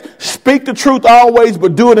offense. Speak the truth always,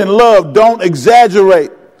 but do it in love. Don't exaggerate.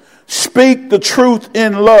 Speak the truth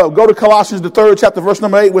in love. Go to Colossians, the 3rd chapter, verse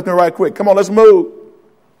number 8 with me right quick. Come on, let's move.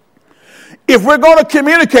 If we're going to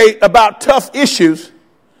communicate about tough issues,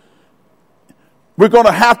 we're going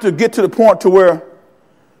to have to get to the point to where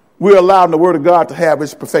we're allowing the Word of God to have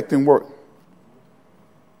its perfecting work.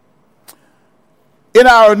 In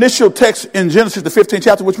our initial text in Genesis, the 15th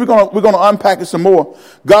chapter, which we're going to unpack it some more,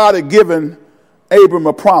 God had given Abram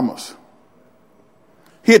a promise.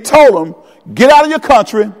 He had told him, get out of your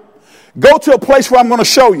country, go to a place where I'm going to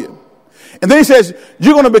show you. And then he says,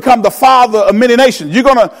 you're going to become the father of many nations.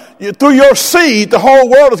 Through your seed, the whole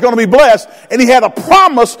world is going to be blessed. And he had a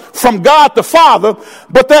promise from God the Father,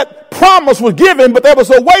 but that promise was given, but there was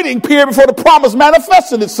a waiting period before the promise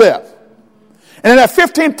manifested itself. And in that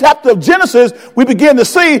 15th chapter of Genesis, we begin to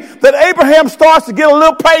see that Abraham starts to get a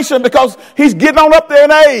little patient because he's getting on up there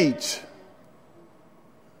in age.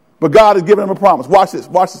 But God has given him a promise. Watch this.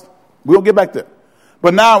 We'll get back there.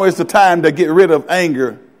 But now is the time to get rid of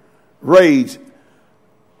anger, rage,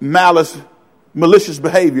 malice, malicious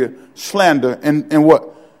behavior, slander, and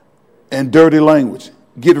what? And dirty language.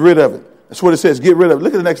 Get rid of it. That's what it says. Get rid of it.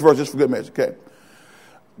 Look at the next verse just for good measure. Okay.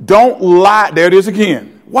 Don't lie. There it is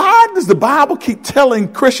again. Why does the Bible keep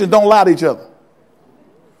telling Christians don't lie to each other?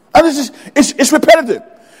 And it's repetitive.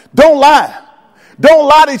 Don't lie. Don't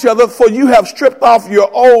lie to each other, for you have stripped off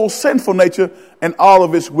your old sinful nature and all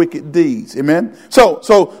of its wicked deeds. Amen. So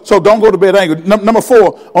don't go to bed angry. Number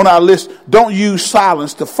 4 on our list, don't use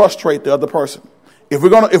silence to frustrate the other person. If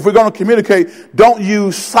we're gonna communicate, don't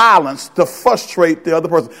use silence to frustrate the other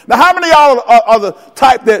person. Now, how many of y'all are the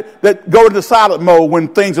type that go into silent mode when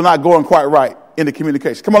things are not going quite right in the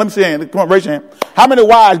communication? Come on, let me see your hand. Come on, raise your hand. How many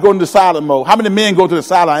wives go into silent mode? How many men go to the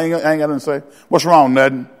silent? I ain't got nothing to say. What's wrong?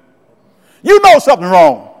 Nothing. You know something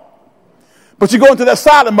wrong. But you go into that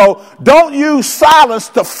silent mode. Don't use silence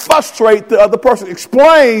to frustrate the other person.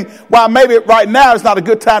 Explain why maybe right now is not a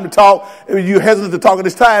good time to talk. You're hesitant to talk at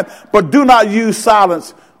this time. But do not use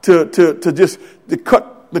silence to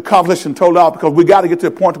cut the conversation totally off, because we got to get to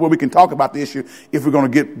a point where we can talk about the issue if we're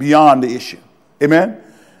going to get beyond the issue. Amen?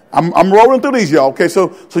 I'm rolling through these, y'all. Okay, so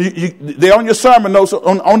they're on your sermon notes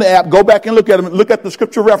on the app. Go back and look at them. Look at the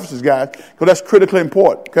scripture references, guys, because that's critically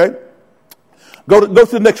important. Okay? Go to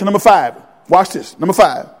the next one, number 5. Watch this. Number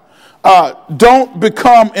 5. Don't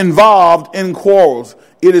become involved in quarrels.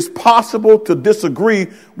 It is possible to disagree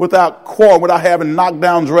without quarrel, without having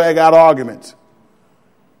knockdown, drag out arguments.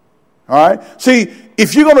 All right. See,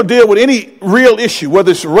 if you're going to deal with any real issue,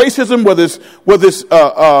 whether it's racism, whether it's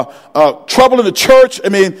trouble in the church, I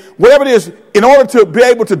mean, whatever it is, in order to be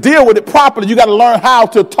able to deal with it properly, you got to learn how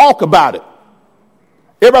to talk about it.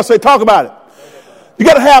 Everybody say, talk about it. You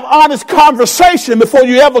got to have honest conversation before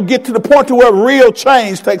you ever get to the point to where real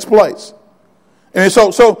change takes place. And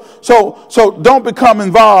so don't become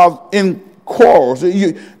involved in quarrels.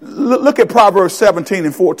 You look at Proverbs 17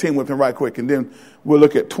 and 14 with me right quick, and then we'll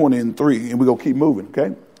look at 20 and 3, and we're going to keep moving,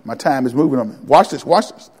 okay? My time is moving on me. Watch this.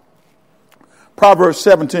 Proverbs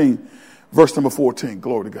 17, verse number 14.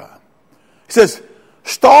 Glory to God. It says,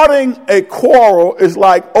 starting a quarrel is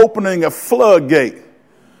like opening a floodgate.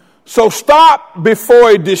 So stop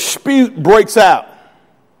before a dispute breaks out.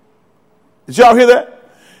 Did y'all hear that?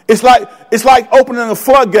 It's like opening a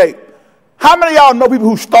floodgate. How many of y'all know people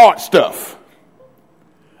who start stuff?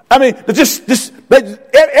 I mean,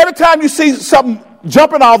 every time you see something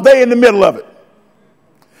jumping off, they're in the middle of it.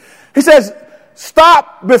 He says,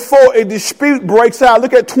 stop before a dispute breaks out.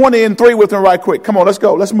 Look at 20 and 3 with him right quick. Come on, let's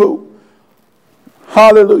go. Let's move.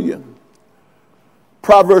 Hallelujah.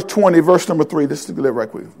 Proverbs 20, verse number 3. Let's look at it right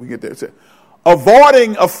quick. We get there. It says,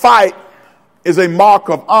 avoiding a fight is a mark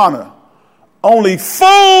of honor. Only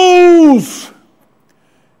fools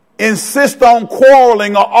insist on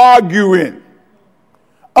quarreling or arguing.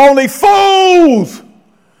 Only fools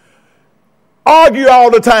argue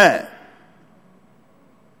all the time.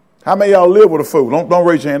 How many of y'all live with a fool? Don't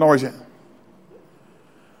raise your hand. Don't raise your hand.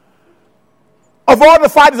 Avoiding the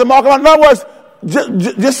fight is a mark of honor. In other words,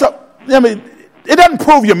 it doesn't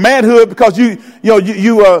prove your manhood because you're going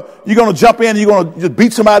to jump in and you're going to just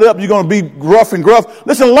beat somebody up. You're going to be rough and gruff.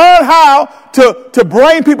 Listen, learn how to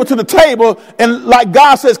bring people to the table. And like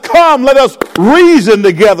God says, come, let us reason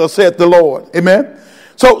together, saith the Lord. Amen.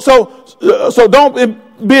 So don't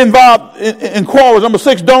be involved in quarrels. Number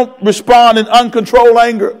 6, don't respond in uncontrolled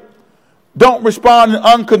anger. Don't respond in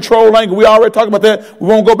uncontrolled anger. We already talked about that. We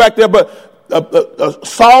won't go back there, but a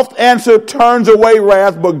soft answer turns away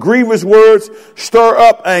wrath, but grievous words stir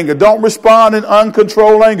up anger. Don't respond in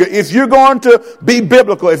uncontrolled anger. If you're going to be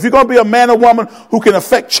biblical, if you're going to be a man or woman who can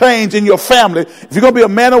affect change in your family, if you're going to be a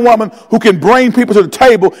man or woman who can bring people to the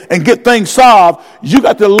table and get things solved, you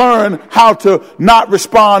got to learn how to not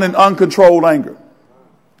respond in uncontrolled anger.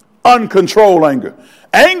 Uncontrolled anger.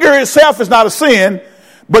 Anger itself is not a sin,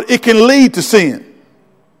 but it can lead to sin.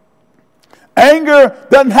 Anger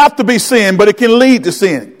doesn't have to be sin, but it can lead to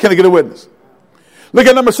sin. Can I get a witness? Look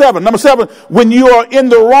at number 7. Number 7, when you are in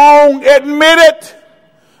the wrong, admit it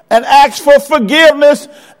and ask for forgiveness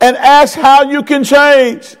and ask how you can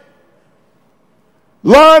change.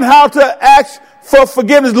 Learn how to ask for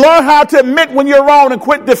forgiveness. Learn how to admit when you're wrong and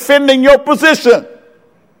quit defending your position.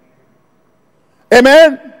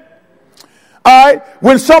 Amen? All right.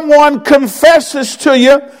 When someone confesses to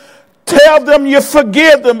you, tell them you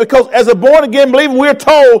forgive them, because as a born-again believer, we're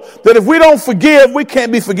told that if we don't forgive, we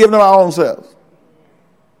can't be forgiven of our own selves.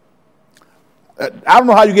 I don't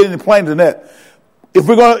know how you get any plainer than that.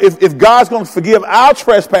 If God's going to forgive our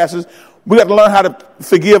trespasses, we got to learn how to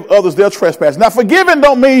forgive others their trespasses. Now, forgiving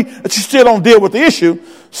don't mean that you still don't deal with the issue.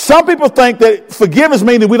 Some people think that forgiveness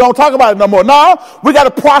means that we don't talk about it no more. No, we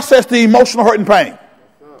got to process the emotional hurt and pain.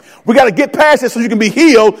 We got to get past it so you can be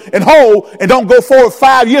healed and whole and don't go forward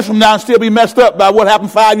 5 years from now and still be messed up by what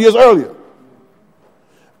happened 5 years earlier.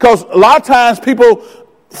 Because a lot of times people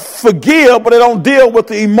forgive, but they don't deal with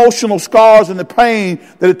the emotional scars and the pain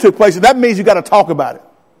that it took place. And that means you got to talk about it.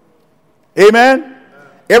 Amen?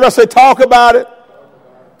 Everybody say talk about it.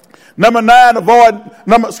 Number 9, number 8.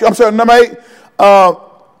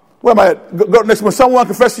 Where am I at? Go to the next one. When someone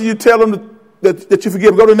confesses to you, tell them that you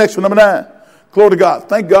forgive. Go to the next one. Number 9. Glory to God.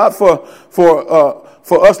 Thank God for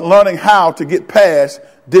us learning how to get past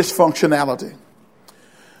dysfunctionality.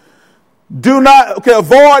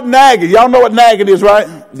 Avoid nagging. Y'all know what nagging is, right?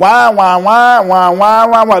 Whine.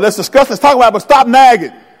 Let's discuss. Let's talk about it, but stop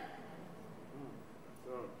nagging.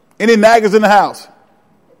 Any naggers in the house?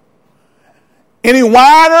 Any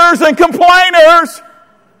whiners and complainers?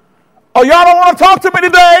 Oh, y'all don't want to talk to me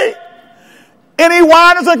today? Any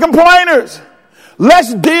whiners and complainers?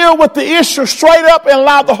 Let's deal with the issue straight up and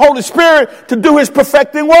allow the Holy Spirit to do his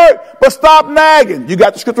perfecting work. But stop nagging. You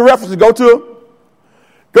got the scripture references. Go to them.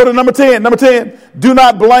 Go to number 10. Number 10. Do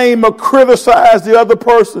not blame or criticize the other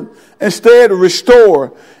person. Instead,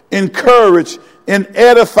 restore, encourage, and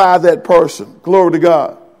edify that person. Glory to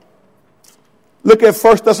God. Look at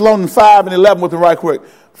 1 Thessalonians 5 and 11 with me right quick.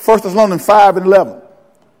 1 Thessalonians 5 and 11.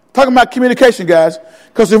 Talking about communication, guys.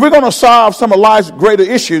 Because if we're going to solve some of life's greater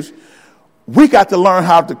issues, we got to learn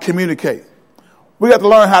how to communicate. We got to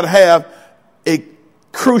learn how to have a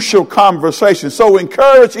crucial conversation. So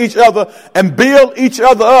encourage each other and build each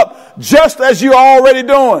other up just as you're already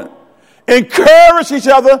doing. Encourage each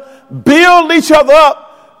other, build each other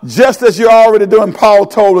up just as you're already doing. Paul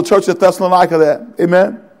told the church at Thessalonica that.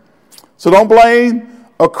 Amen. So don't blame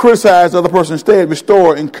or criticize the other person. Instead,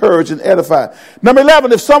 restore, encourage, and edify. Number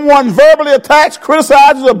 11, if someone verbally attacks,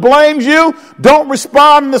 criticizes, or blames you, don't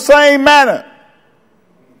respond in the same manner.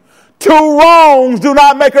 Two wrongs do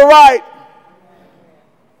not make a right.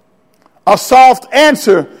 A soft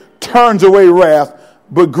answer turns away wrath,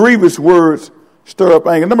 but grievous words stir up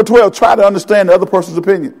anger. Number 12, try to understand the other person's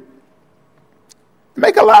opinion.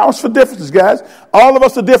 Make allowance for differences, guys. All of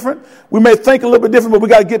us are different. We may think a little bit different, but we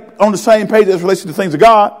got to get on the same page as relates to the things of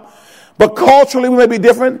God. But culturally, we may be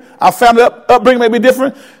different. Our family upbringing may be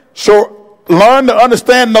different. So learn to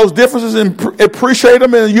understand those differences and appreciate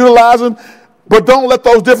them and utilize them. But don't let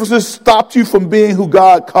those differences stop you from being who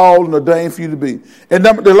God called and ordained for you to be. And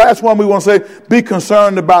the last one we want to say, be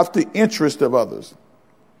concerned about the interest of others.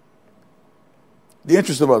 The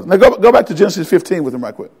interest of others. Now go back to Genesis 15 with him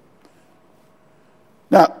right quick.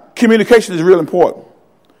 Now, communication is real important.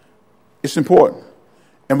 It's important.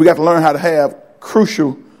 And we got to learn how to have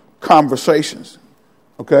crucial conversations.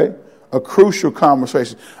 Okay? A crucial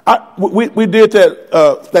conversation. We did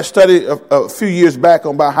that study a few years back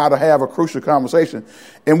on about how to have a crucial conversation.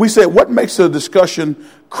 And we said, what makes a discussion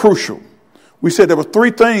crucial? We said there were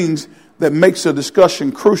three things that makes a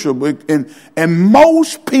discussion crucial. And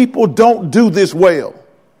most people don't do this well.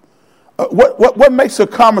 What makes a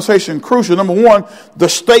conversation crucial? Number one, the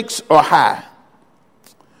stakes are high.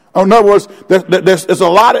 In other words, there's a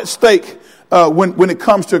lot at stake when it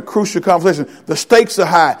comes to a crucial conversation. The stakes are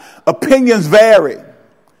high. Opinions vary.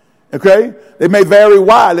 Okay? They may vary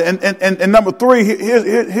widely. And number three,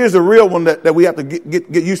 here's a real one that we have to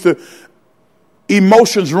get used to.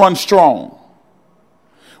 Emotions run strong.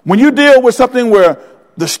 When you deal with something where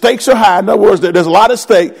the stakes are high, in other words, there's a lot at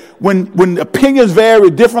stake, when opinions vary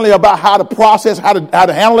differently about how to process, how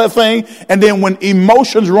to handle that thing, and then when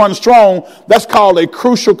emotions run strong, that's called a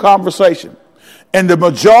crucial conversation. And the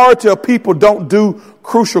majority of people don't do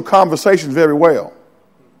crucial conversations very well.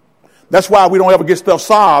 That's why we don't ever get stuff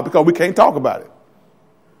solved, because we can't talk about it.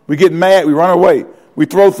 We get mad, we run away, we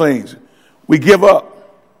throw things, we give up.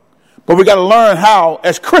 But we got to learn how,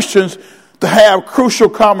 as Christians, to have crucial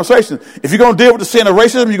conversations. If you're going to deal with the sin of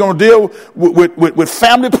racism, you're going to deal with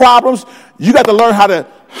family problems, you got to learn how to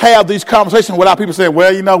have these conversations without people saying,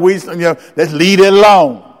 well, let's leave it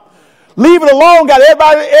alone. Leave it alone. Got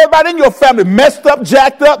everybody in your family messed up,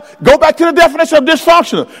 jacked up. Go back to the definition of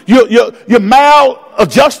dysfunctional. You're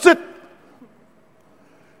maladjusted,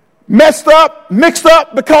 messed up, mixed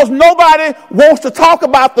up, because nobody wants to talk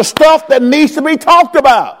about the stuff that needs to be talked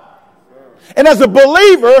about. And as a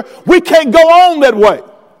believer, we can't go on that way.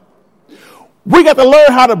 We got to learn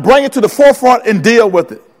how to bring it to the forefront and deal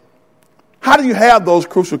with it. How do you have those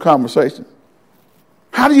crucial conversations?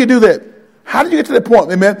 How do you do that? How do you get to that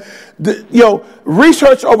point? Amen.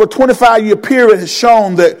 Research over a 25-year period has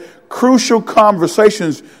shown that crucial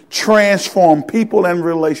conversations transform people and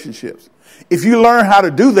relationships. If you learn how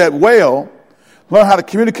to do that well, learn how to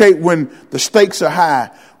communicate when the stakes are high,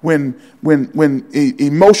 when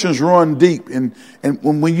emotions run deep, and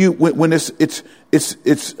when it's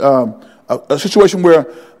a situation where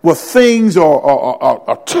things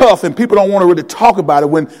are tough and people don't want to really talk about it,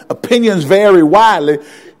 when opinions vary widely,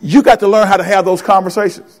 you got to learn how to have those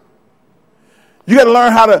conversations. You got to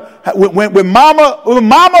learn how to, when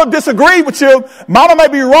mama disagrees with you, mama may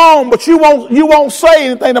be wrong, but you won't say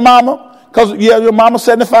anything to mama. Because, your mama's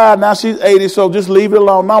 75, now she's 80, so just leave it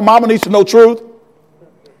alone. No, mama needs to know truth.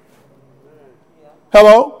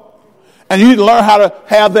 Hello? And you need to learn how to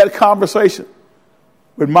have that conversation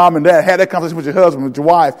with mom and dad. Have that conversation with your husband, with your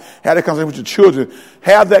wife. Have that conversation with your children.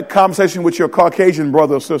 Have that conversation with your Caucasian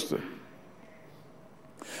brother or sister.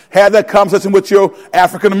 Have that conversation with your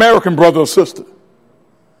African-American brother or sister.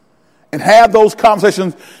 And have those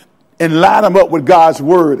conversations and line them up with God's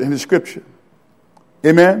word and His scripture.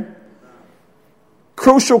 Amen?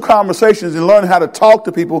 Crucial conversations and learning how to talk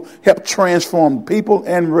to people help transform people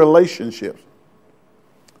and relationships.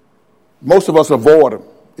 Most of us avoid them.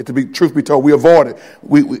 Truth be told, we avoid it.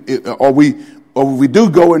 We do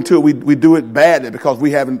go into it. We do it badly because we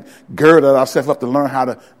haven't girded ourselves up to learn how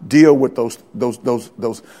to deal with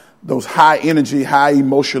those high energy, high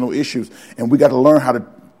emotional issues. And we got to learn how to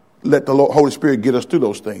let the Holy Spirit get us through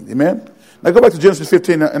those things. Amen. Now go back to Genesis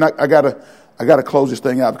 15, and I got I got to close this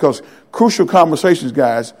thing out because crucial conversations,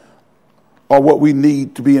 guys, are what we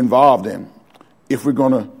need to be involved in if we're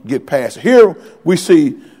going to get past it. Here we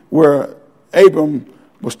see where Abram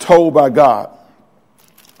was told by God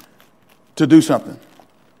to do something.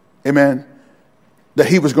 Amen. That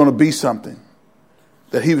he was going to be something.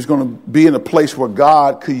 That he was going to be in a place where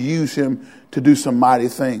God could use him to do some mighty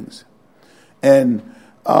things. And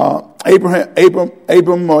Abraham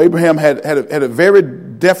had a very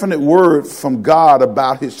definite word from God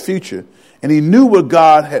about his future. And he knew what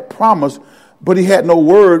God had promised, but he had no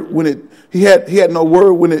word when in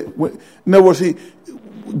other words,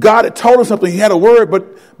 God had told him something, he had a word,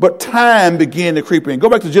 but time began to creep in. Go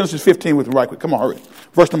back to Genesis 15 with me right quick. Come on, hurry.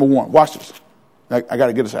 Verse number 1. Watch this. I got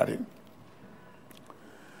to get us out of here.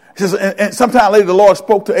 It says, and sometime later the Lord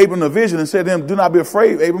spoke to Abram in a vision and said to him, do not be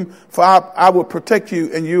afraid, Abram, for I will protect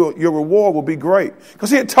you and your reward will be great. Because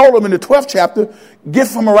he had told him in the 12th chapter, get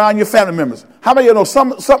from around your family members. How many of you know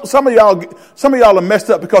some of y'all are messed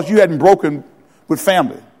up because you hadn't broken with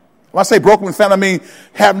family? When I say broken with family, I mean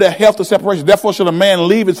having that health of separation. Therefore shall a man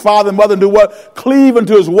leave his father and mother and do what? Cleave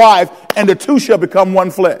unto his wife, and the two shall become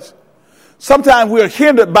one flesh. Sometimes we are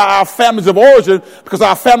hindered by our families of origin because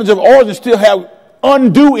our families of origin still have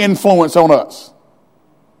undue influence on us.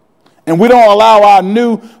 And we don't allow our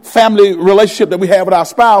new family relationship that we have with our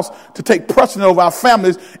spouse to take precedent over our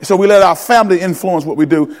families. And so we let our family influence what we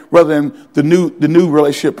do rather than the new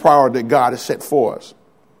relationship priority that God has set for us.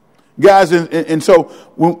 Guys, and so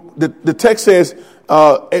when the text says,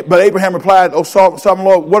 but Abraham replied, "Oh, sovereign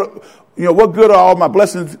Lord, what good are all my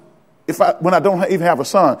blessings when I don't even have a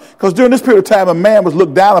son?" Because during this period of time, a man was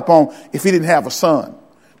looked down upon if he didn't have a son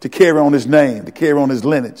to carry on his name, to carry on his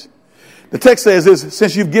lineage. The text says this,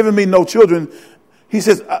 since you've given me no children, he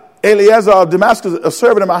says, Eliezer of Damascus, a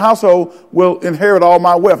servant in my household, will inherit all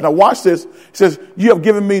my wealth. Now watch this. He says, you have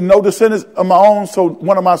given me no descendants of my own, so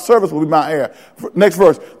one of my servants will be my heir. Next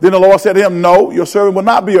verse. Then the Lord said to him, no, your servant will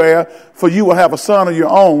not be your heir, for you will have a son of your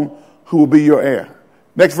own who will be your heir.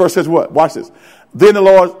 Next verse says what? Watch this. Then the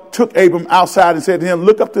Lord took Abram outside and said to him,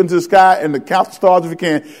 look up into the sky and count the stars if you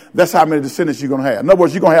can. That's how many descendants you're going to have. In other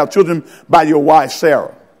words, you're going to have children by your wife,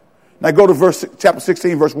 Sarah. Now go to chapter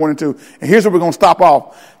 16, verse 1 and 2. And here's where we're going to stop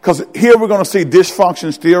off. Because here we're going to see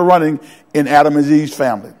dysfunction still running in Adam and Eve's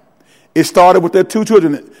family. It started with their two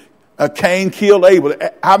children. Cain killed Abel.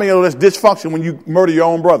 How many of that's dysfunction when you murder your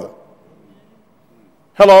own brother?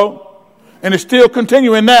 Hello? And it's still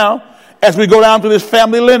continuing now as we go down to this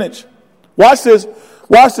family lineage. Watch this.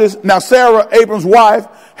 Watch this. Now, Sarah, Abram's wife,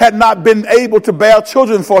 had not been able to bear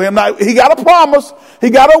children for him. Now, he got a promise. He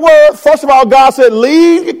got a word. First of all, God said,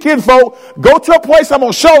 leave your kinfolk, go to a place I'm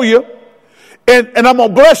going to show you, and I'm going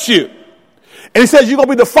to bless you. And he says, you're going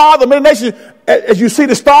to be the father of many nations. As you see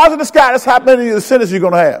the stars in the sky, that's how many descendants you're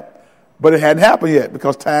going to have. But it hadn't happened yet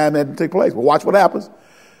because time hadn't taken place. But watch what happens.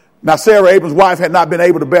 Now, Sarah, Abram's wife, had not been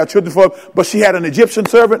able to bear children for him, but she had an Egyptian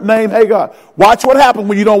servant named Hagar. Watch what happens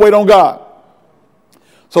when you don't wait on God.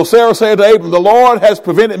 So Sarah said to Abram, the Lord has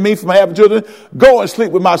prevented me from having children. Go and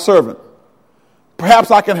sleep with my servant. Perhaps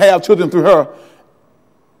I can have children through her.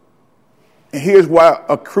 And here's why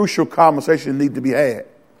a crucial conversation needs to be had.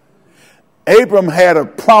 Abram had a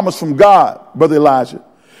promise from God, Brother Elijah.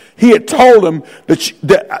 He had told him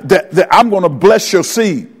that I'm going to bless your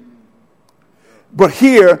seed. But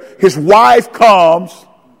here, his wife comes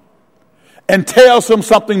and tells him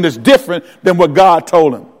something that's different than what God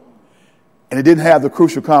told him. And he didn't have the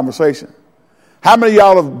crucial conversation. How many of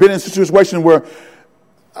y'all have been in a situation where,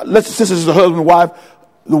 let's say this is a husband and wife,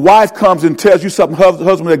 the wife comes and tells you something,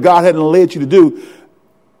 husband, that God hadn't led you to do,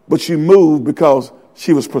 but you moved because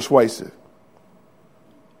she was persuasive.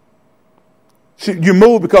 You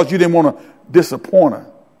moved because you didn't want to disappoint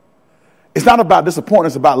her. It's not about disappointment,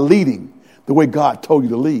 it's about leading the way God told you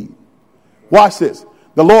to lead. Watch this.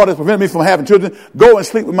 The Lord has prevented me from having children. Go and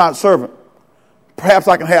sleep with my servant. Perhaps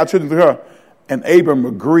I can have children through her. And Abram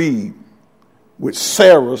agreed with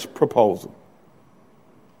Sarah's proposal.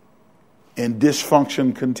 And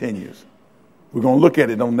dysfunction continues. We're going to look at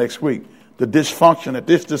it on next week. The dysfunction that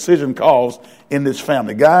this decision caused in this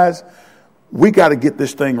family. Guys, we got to get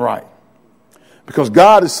this thing right. Because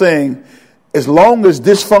God is saying, as long as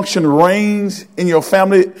dysfunction reigns in your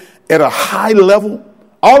family at a high level,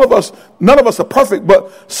 all of us, none of us are perfect,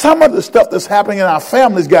 but some of the stuff that's happening in our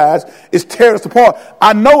families, guys, is tearing us apart.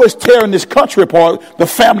 I know it's tearing this country apart, the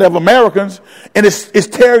family of Americans, and it's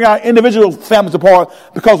tearing our individual families apart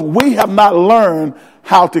because we have not learned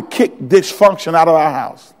how to kick dysfunction out of our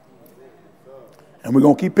house. And we're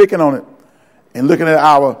going to keep picking on it and looking at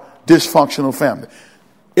our dysfunctional family.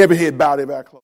 Every head bowed, every eye closed.